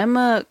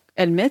Emma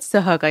admits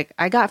to Hook, like,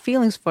 I got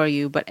feelings for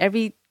you, but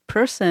every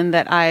person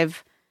that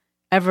I've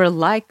ever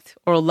liked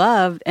or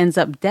loved ends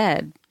up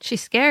dead.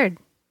 She's scared.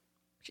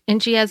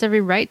 And she has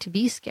every right to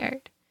be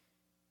scared.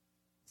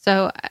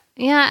 So,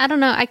 yeah, I don't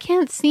know. I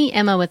can't see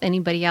Emma with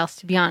anybody else,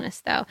 to be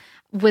honest, though.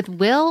 With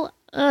Will,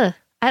 I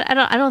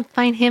don't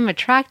find him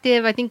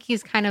attractive. I think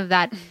he's kind of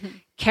that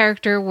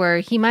character where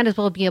he might as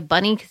well be a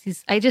bunny,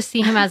 because I just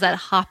see him as that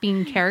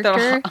hopping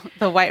character.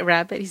 The white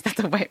rabbit. He's not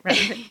the white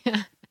rabbit.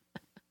 Yeah.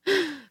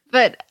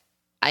 But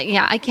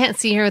I can't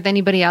see her with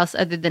anybody else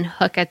other than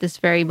Hook at this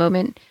very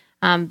moment,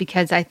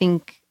 because I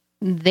think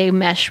they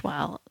mesh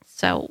well.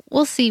 So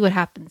we'll see what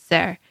happens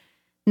there.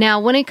 Now,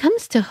 when it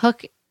comes to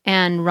Hook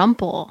and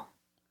Rumple,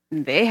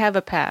 they have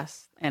a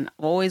past and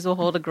always will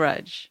hold a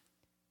grudge.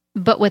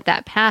 But with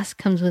that past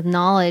comes with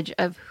knowledge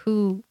of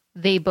who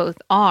they both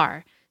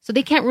are. So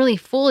they can't really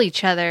fool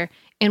each other.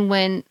 And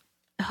when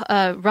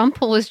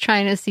Rumple was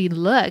trying to see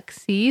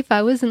if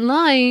I wasn't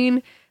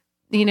lying,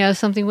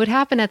 something would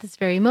happen at this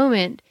very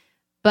moment.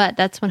 But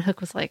that's when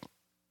Hook was like,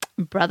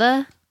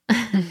 brother,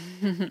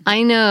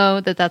 I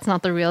know that that's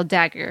not the real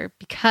dagger,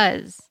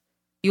 because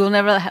you will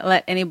never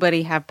let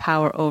anybody have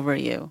power over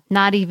you.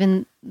 Not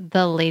even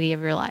the lady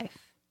of your life.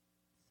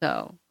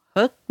 So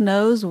Hook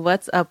knows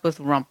what's up with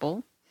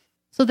Rumple.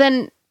 So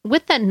then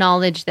with that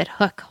knowledge that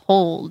Hook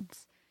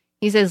holds,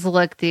 he says,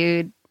 look,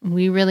 dude,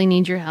 we really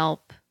need your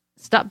help.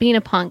 Stop being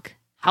a punk.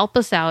 Help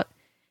us out.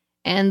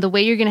 And the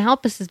way you're going to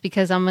help us is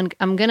because I'm going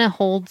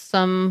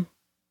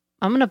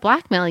to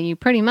blackmail you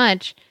pretty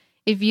much.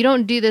 If you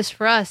don't do this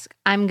for us,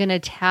 I'm going to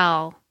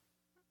tell.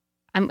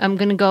 I'm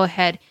going to go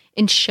ahead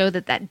and show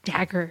that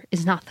dagger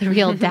is not the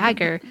real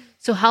dagger.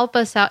 So help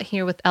us out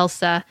here with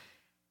Elsa.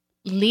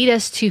 Lead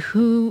us to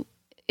who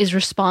is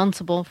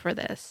responsible for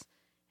this.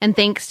 And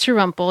thanks to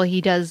Rumple,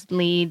 he does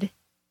lead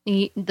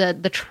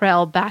the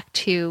trail back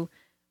to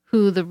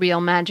who the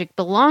real magic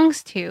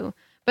belongs to.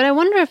 But I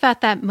wonder if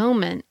at that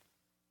moment,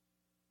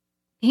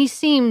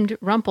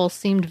 Rumple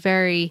seemed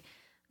very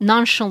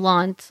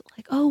nonchalant,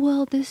 like, oh,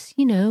 well, this,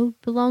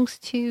 belongs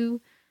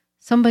to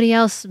somebody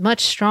else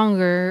much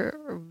stronger,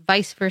 or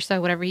vice versa,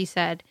 whatever he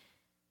said.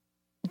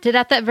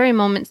 At that very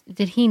moment,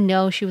 did he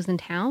know she was in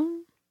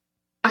town?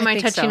 Am I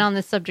touching on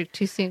this subject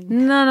too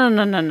soon?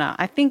 No.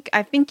 I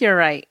think you're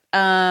right.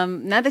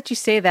 Now that you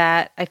say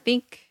that, I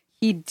think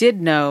he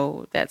did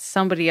know that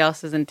somebody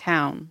else is in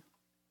town.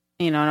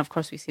 And of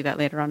course we see that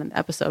later on in the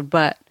episode.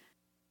 But,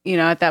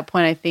 at that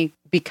point, I think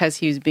because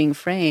he was being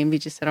framed, he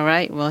just said, all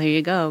right, well, here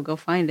you go. Go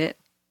find it.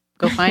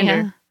 Go find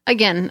her.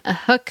 Again,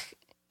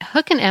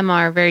 Hook and Emma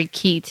are very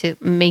key to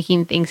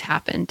making things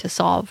happen, to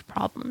solve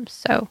problems.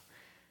 So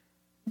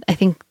I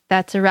think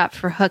that's a wrap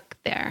for Hook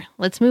there.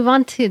 Let's move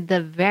on to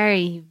the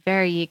very,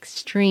 very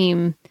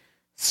extreme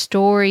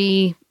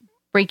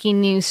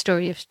breaking news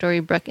story of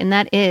Storybrooke. And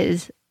that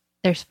is,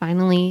 there's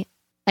finally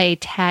a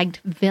tagged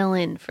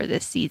villain for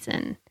this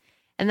season.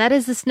 And that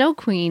is the Snow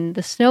Queen.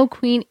 The Snow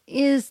Queen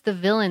is the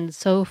villain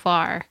so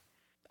far.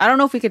 I don't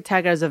know if we could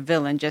tag her as a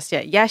villain just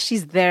yet. Yeah,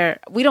 she's there.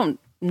 We don't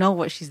know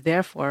what she's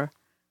there for.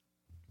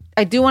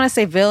 I do want to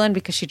say villain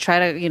because she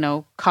tried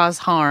to, cause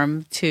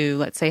harm to,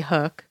 let's say,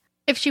 Hook.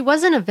 If she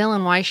wasn't a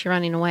villain, why is she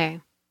running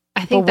away?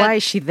 I think. But why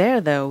is she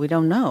there, though? We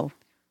don't know.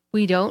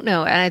 We don't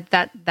know. And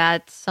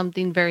that's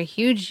something very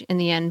huge in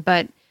the end.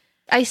 But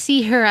I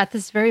see her at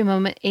this very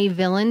moment a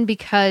villain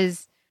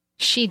because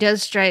she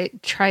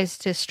tries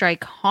to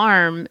strike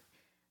harm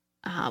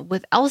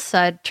with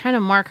Elsa, trying to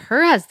mark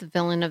her as the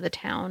villain of the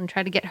town,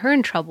 try to get her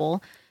in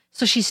trouble.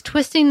 So she's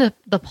twisting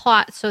the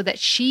plot so that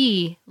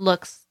she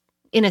looks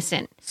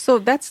innocent. So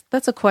that's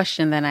a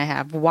question then I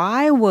have.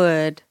 Why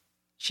would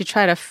she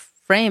try to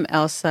frame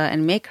Elsa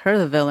and make her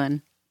the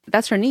villain?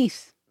 That's her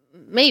niece.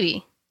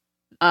 Maybe.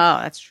 Oh,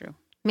 that's true.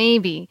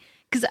 Maybe.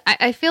 Because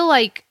I feel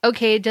like,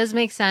 okay, it does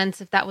make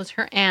sense if that was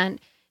her aunt.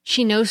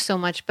 She knows so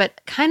much.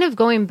 But kind of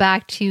going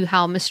back to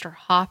how Mr.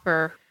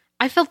 Hopper,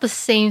 I felt the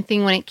same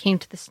thing when it came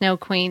to the Snow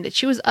Queen, that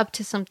she was up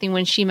to something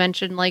when she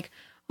mentioned like,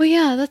 oh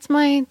yeah, that's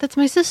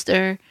my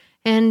sister.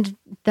 And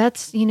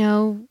that's,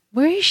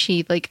 where is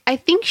she? Like, I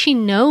think she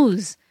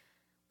knows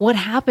what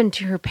happened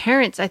to her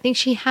parents. I think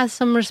she has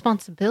some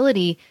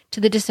responsibility to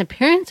the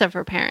disappearance of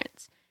her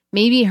parents.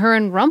 Maybe her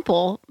and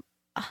Rumple.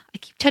 I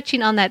keep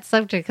touching on that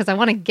subject because I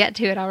want to get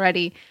to it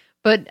already,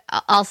 but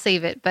I'll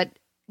save it. But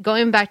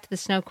going back to the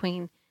Snow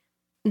Queen,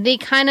 the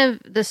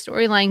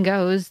storyline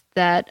goes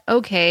that,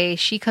 okay,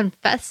 she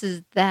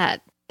confesses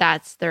that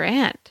that's their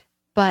aunt,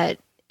 but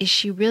is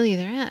she really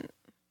their aunt?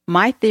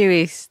 My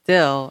theory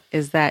still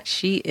is that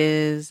she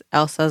is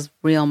Elsa's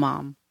real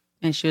mom,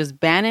 and she was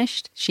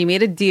banished. She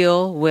made a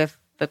deal with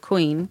the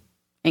queen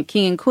and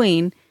king and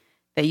queen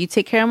that you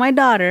take care of my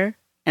daughter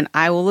and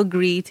I will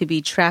agree to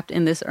be trapped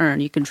in this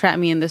urn. You can trap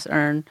me in this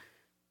urn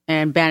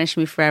and banish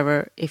me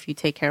forever if you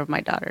take care of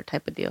my daughter,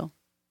 type of deal.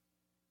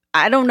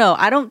 I don't know.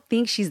 I don't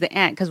think she's the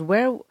aunt, because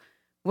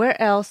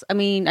where else? I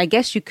mean, I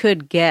guess you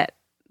could get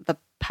the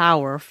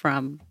power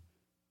from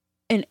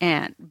an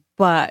aunt,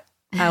 but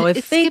I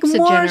would think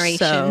more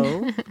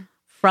so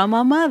from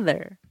a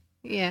mother.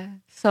 Yeah.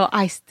 So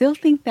I still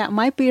think that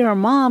might be her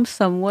mom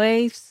some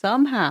way,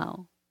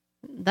 somehow.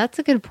 That's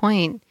a good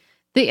point.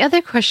 The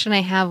other question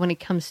I have when it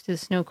comes to the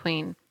Snow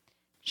Queen,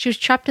 she was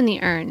trapped in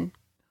the urn.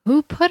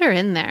 Who put her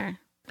in there?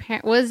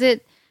 Was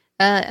it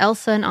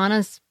Elsa and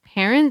Anna's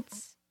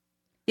parents?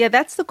 Yeah,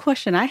 that's the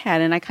question I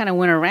had, and I kind of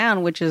went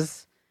around, which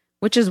is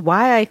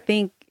why I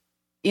think,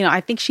 I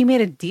think she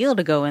made a deal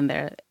to go in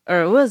there,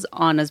 or it was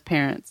Anna's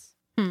parents.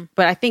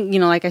 But I think,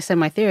 like I said,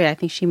 my theory, I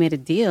think she made a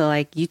deal,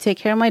 like, you take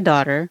care of my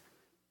daughter,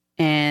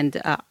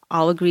 and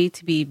I'll agree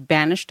to be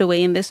banished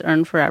away in this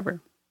urn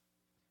forever.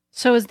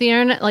 So is the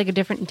urn like a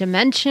different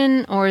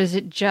dimension, or is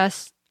it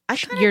just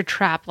you're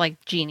trapped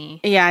like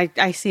Genie? Yeah,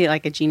 I see it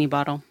like a Genie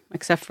bottle,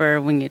 except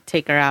for when you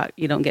take her out,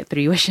 you don't get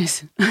 3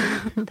 wishes.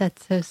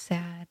 That's so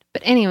sad.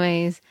 But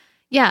anyways,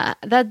 yeah,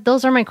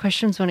 those are my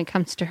questions when it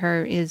comes to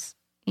her is,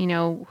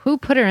 who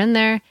put her in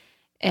there?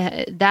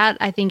 That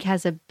I think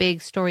has a big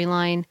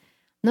storyline.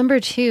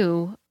 Number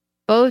 2,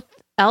 both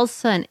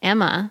Elsa and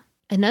Emma,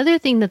 another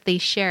thing that they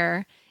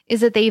share is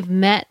that they've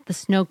met the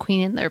Snow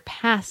Queen in their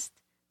past,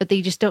 but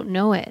they just don't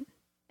know it.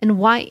 And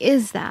why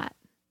is that?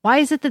 Why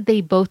is it that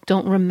they both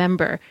don't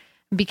remember?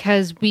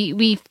 Because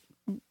we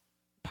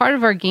part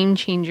of our game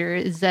changer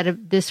is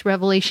that this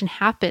revelation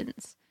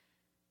happens.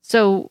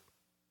 So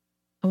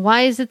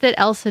why is it that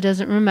Elsa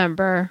doesn't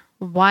remember?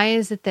 Why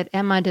is it that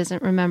Emma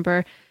doesn't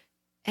remember?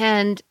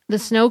 And the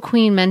Snow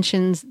Queen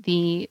mentions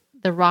the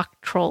rock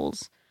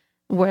trolls,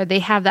 where they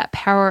have that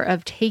power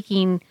of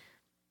taking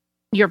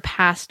your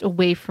past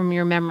away from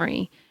your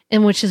memory.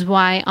 And which is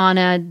why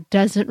Anna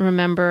doesn't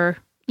remember,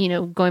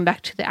 going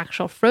back to the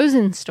actual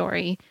Frozen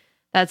story.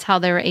 That's how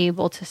they were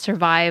able to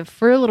survive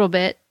for a little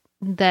bit,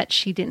 that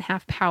she didn't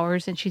have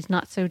powers and she's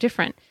not so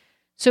different.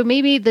 So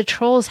maybe the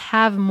trolls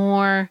have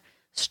more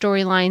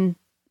storyline.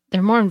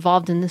 They're more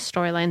involved in this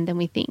storyline than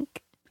we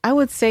think. I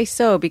would say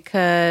so,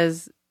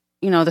 because,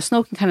 the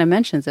Snow Queen kind of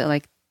mentions it,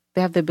 like, they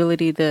have the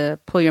ability to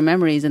pull your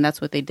memories, and that's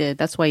what they did.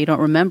 That's why you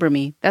don't remember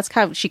me. That's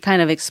how she kind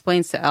of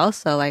explains to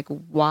Elsa, like,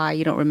 why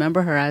you don't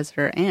remember her as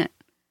her aunt.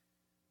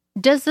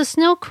 Does the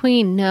Snow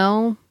Queen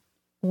know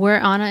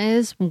where Anna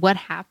is? What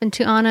happened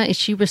to Anna? Is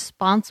she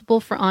responsible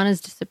for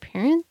Anna's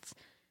disappearance?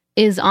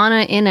 Is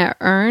Anna in an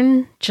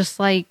urn just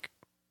like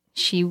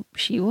she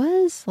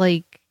was?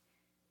 Like,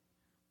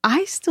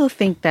 I still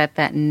think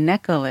that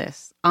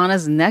necklace,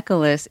 Anna's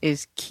necklace,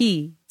 is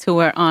key to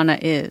where Anna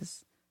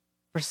is.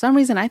 For some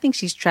reason, I think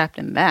she's trapped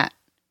in that.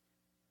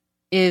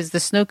 Is the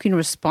Snow Queen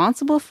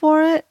responsible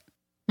for it?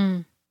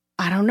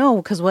 I don't know,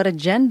 because what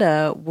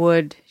agenda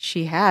would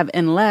she have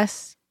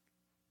unless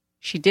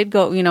she did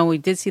go, we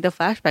did see the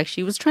flashback.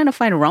 She was trying to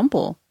find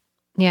Rumple.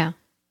 Yeah.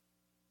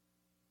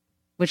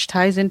 Which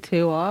ties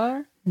into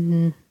our...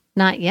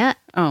 Not yet.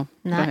 Oh,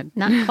 go ahead.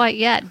 Not quite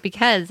yet,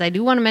 because I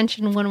do want to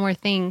mention one more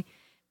thing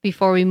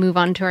before we move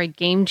on to our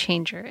game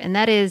changer, and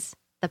that is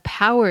the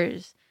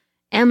powers.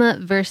 Emma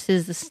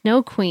versus the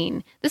Snow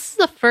Queen. This is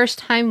the first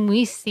time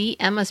we see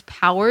Emma's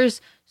powers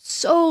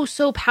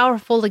so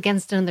powerful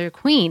against another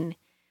queen.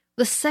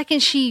 The second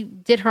she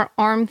did her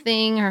arm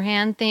thing, her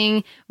hand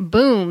thing,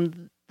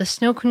 boom, the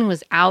Snow Queen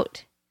was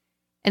out.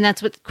 And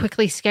that's what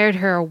quickly scared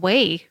her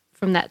away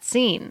from that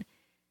scene.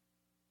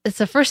 It's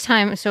the first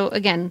time. So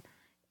again,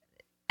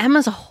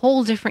 Emma's a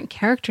whole different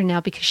character now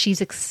because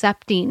she's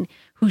accepting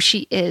who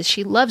she is.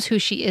 She loves who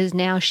she is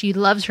now. She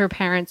loves her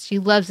parents. She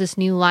loves this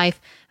new life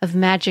of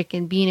magic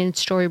and being in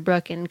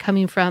Storybrooke and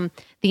coming from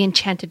the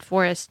Enchanted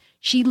Forest.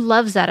 She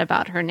loves that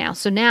about her now.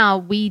 So now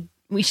we're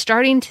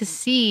starting to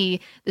see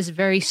this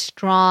very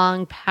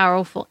strong,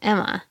 powerful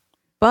Emma.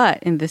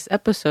 But in this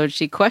episode,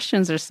 she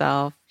questions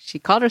herself. She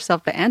called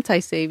herself the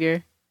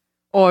anti-savior.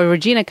 Or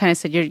Regina kind of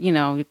said,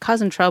 you're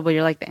causing trouble.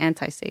 You're like the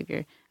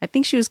anti-savior. I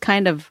think she was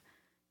kind of,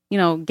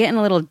 getting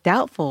a little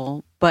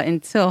doubtful. But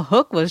until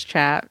Hook was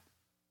trapped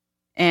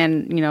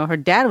and, her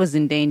dad was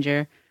in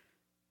danger.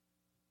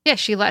 Yeah,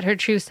 she let her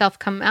true self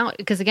come out.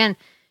 Because again,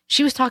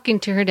 she was talking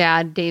to her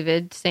dad,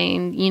 David,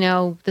 saying,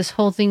 this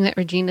whole thing that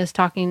Regina's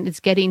talking is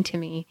getting to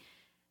me.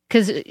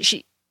 Because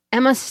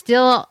Emma's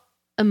still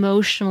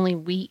emotionally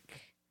weak.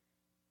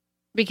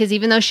 Because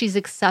even though she's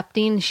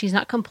accepting, she's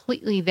not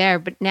completely there.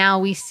 But now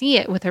we see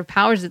it with her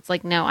powers. It's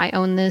like, no, I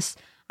own this.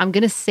 I'm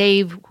going to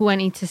save who I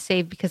need to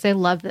save because I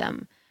love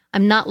them.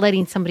 I'm not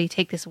letting somebody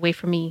take this away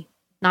from me.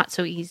 Not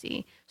so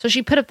easy. So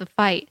she put up the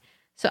fight.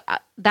 So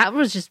that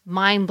was just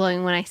mind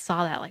blowing when I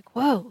saw that. Like,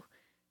 whoa,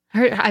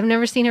 I've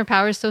never seen her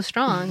powers so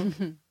strong.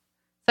 So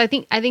I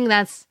think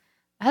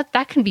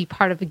that can be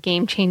part of a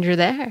game changer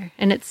there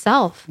in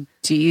itself.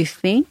 Do you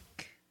think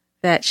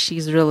that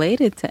she's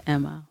related to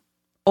Emma?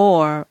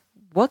 Or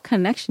what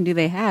connection do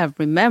they have?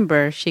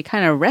 Remember, she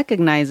kind of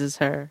recognizes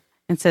her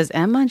and says,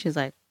 Emma? And she's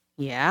like,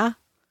 yeah.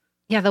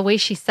 Yeah, the way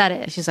she said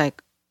it. She's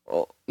like,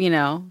 oh,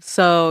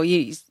 so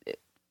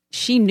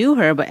she knew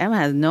her, but Emma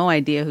has no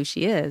idea who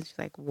she is. She's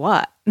like,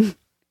 what?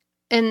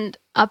 And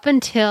up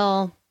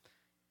until,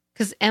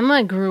 because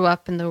Emma grew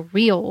up in the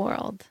real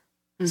world.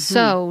 Mm-hmm.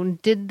 So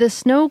did the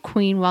Snow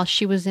Queen, while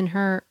she was in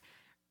her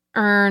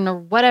urn or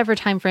whatever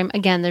time frame,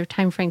 again, their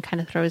time frame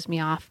kind of throws me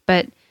off,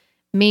 but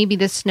maybe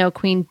the Snow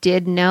Queen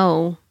did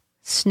know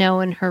Snow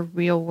in her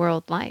real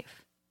world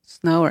life.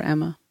 Snow or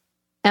Emma?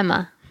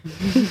 Emma.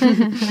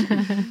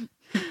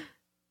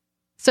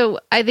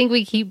 So I think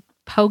we keep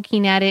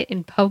poking at it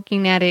and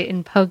poking at it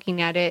and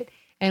poking at it,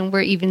 and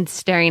we're even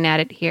staring at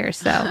it here.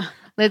 So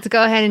let's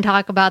go ahead and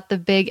talk about the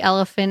big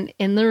elephant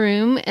in the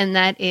room, and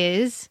that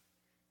is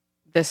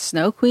the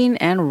Snow Queen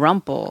and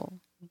Rumple.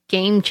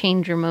 Game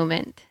changer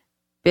moment.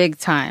 Big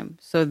time.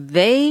 So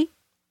they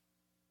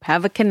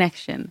have a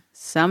connection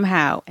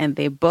somehow, and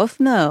they both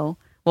know,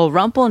 well,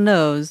 Rumple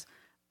knows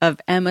of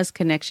Emma's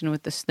connection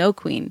with the Snow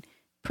Queen,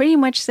 pretty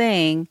much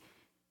saying,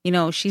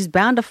 she's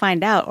bound to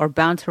find out or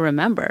bound to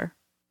remember.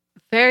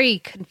 Very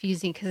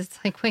confusing because it's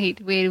like,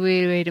 wait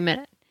a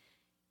minute.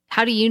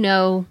 How do you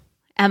know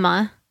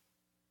Emma?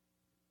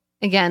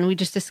 Again, we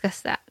just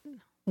discussed that.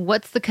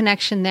 What's the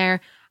connection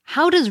there?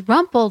 How does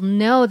Rumple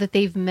know that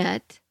they've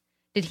met?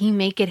 Did he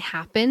make it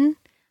happen?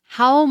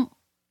 How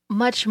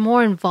much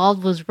more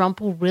involved was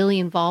Rumple really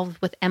involved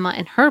with Emma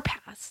in her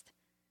past?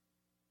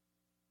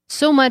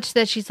 So much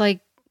that she's like,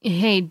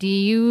 hey, do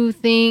you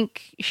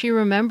think she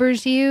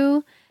remembers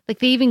you? Like,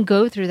 they even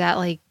go through that,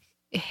 like,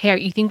 hey,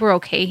 you think we're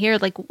okay here?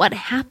 Like, what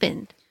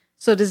happened?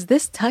 So does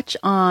this touch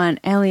on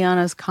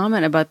Eliana's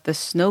comment about the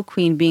Snow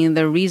Queen being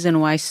the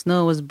reason why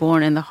snow was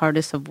born in the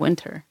hardest of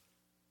winter?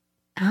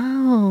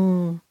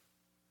 Oh.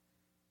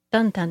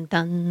 Dun, dun,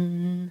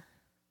 dun.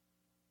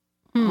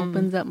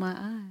 Opens up my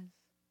eyes.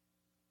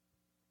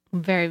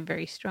 Very,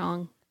 very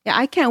strong. Yeah,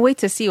 I can't wait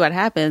to see what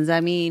happens.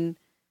 I mean,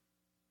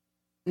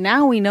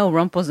 now we know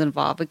Rumple's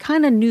involved. I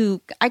kind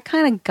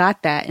of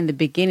got that in the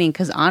beginning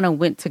because Anna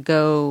went to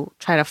go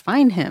try to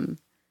find him.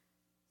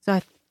 So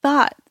I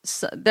thought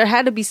there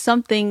had to be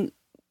something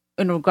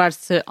in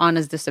regards to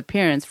Anna's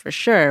disappearance for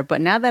sure. But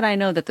now that I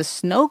know that the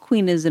Snow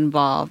Queen is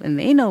involved and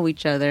they know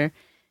each other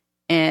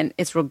and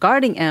it's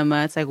regarding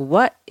Emma, it's like,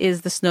 what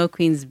is the Snow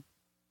Queen's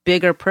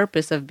bigger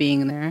purpose of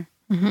being there?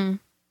 Mm-hmm.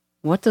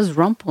 What does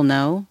Rumple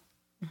know?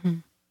 Mm-hmm.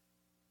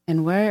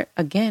 And where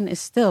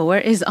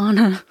is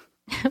Anna?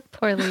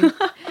 Poorly.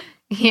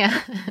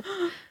 Yeah.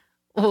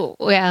 Well,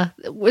 yeah.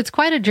 It's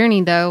quite a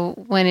journey, though,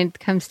 when it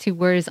comes to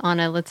where is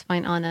Anna. Let's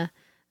find Anna.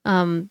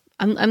 I'm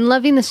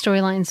loving the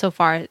storyline so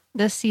far.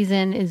 This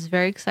season is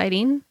very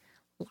exciting.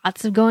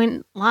 Lots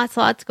going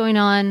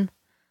on.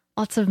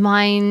 Lots of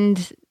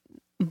mind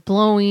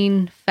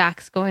blowing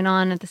facts going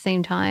on at the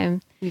same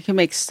time. You can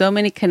make so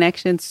many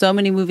connections, so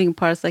many moving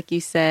parts, like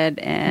you said,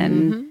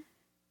 and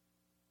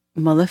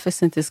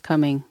Maleficent is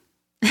coming.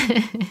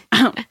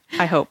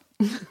 I hope.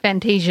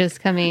 Fantasia's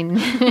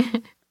coming.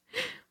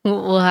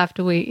 We'll have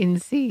to wait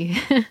and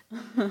see.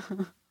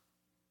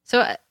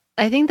 So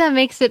I think that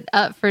makes it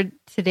up for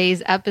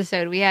today's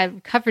episode. We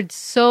have covered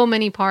so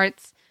many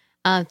parts.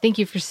 Thank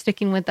you for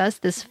sticking with us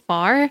this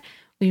far.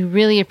 We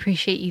really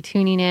appreciate you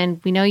tuning in.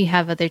 We know you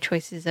have other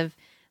choices of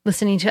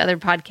listening to other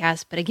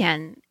podcasts, but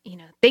again,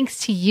 thanks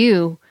to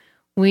you,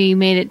 we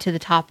made it to the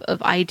top of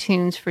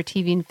iTunes for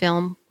TV and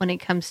film when it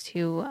comes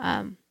to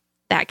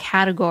that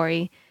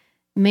category.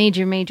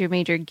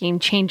 Major game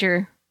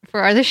changer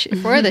for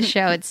the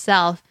show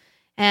itself.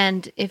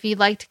 And if you'd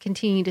like to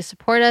continue to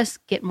support us,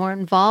 get more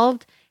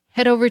involved,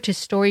 head over to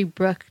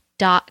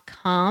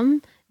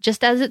Storybrooke.com,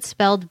 just as it's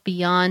spelled,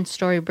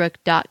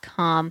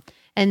 beyondstorybrooke.com.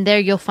 And there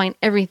you'll find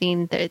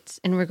everything that's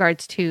in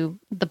regards to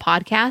the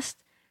podcast,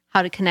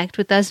 how to connect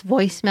with us,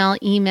 voicemail,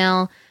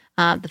 email,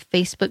 the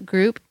Facebook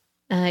group.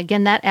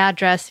 Again, that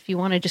address, if you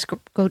want to just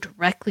go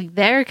directly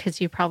there,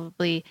 because you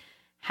probably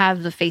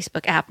have the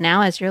Facebook app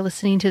now as you're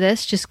listening to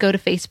this, just go to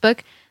Facebook,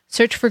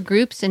 search for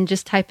groups, and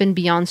just type in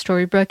Beyond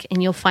Storybrooke,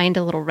 and you'll find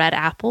a little red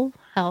apple.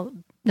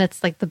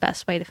 That's like the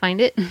best way to find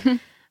it.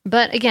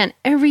 But again,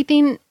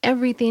 everything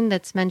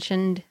that's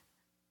mentioned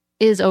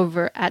is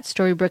over at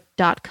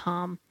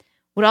Storybrooke.com.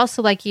 Would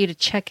also like you to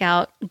check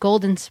out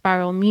Golden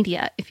Spiral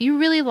Media. If you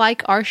really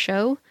like our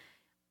show,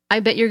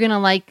 I bet you're going to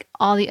like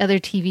all the other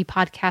TV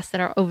podcasts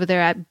that are over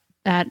there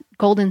at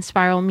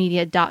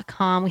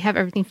goldenspiralmedia.com. We have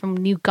everything from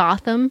New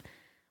Gotham,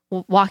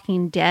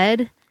 Walking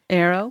Dead,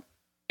 Arrow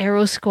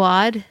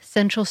Squad,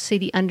 Central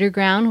City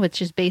Underground,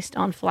 which is based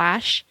on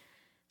Flash.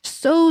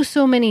 So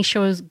many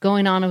shows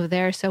going on over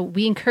there. So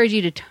we encourage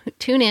you to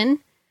tune in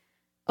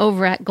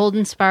over at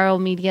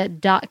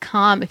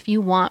goldenspiralmedia.com if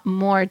you want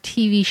more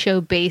TV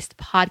show-based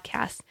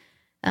podcasts.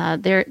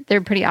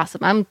 They're pretty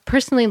awesome. I'm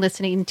personally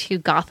listening to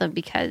Gotham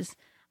because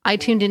I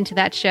tuned into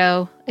that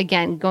show,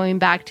 again, going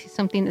back to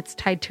something that's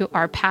tied to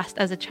our past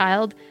as a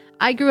child.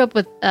 I grew up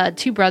with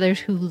two brothers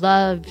who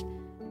loved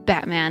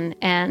Batman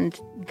and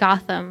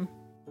Gotham.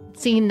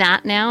 Seeing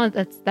that now,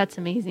 that's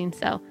amazing.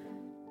 So,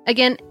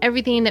 again,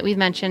 everything that we've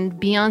mentioned,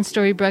 Beyond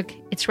Storybrooke,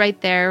 it's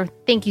right there.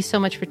 Thank you so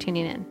much for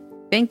tuning in.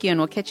 Thank you, and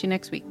we'll catch you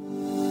next week.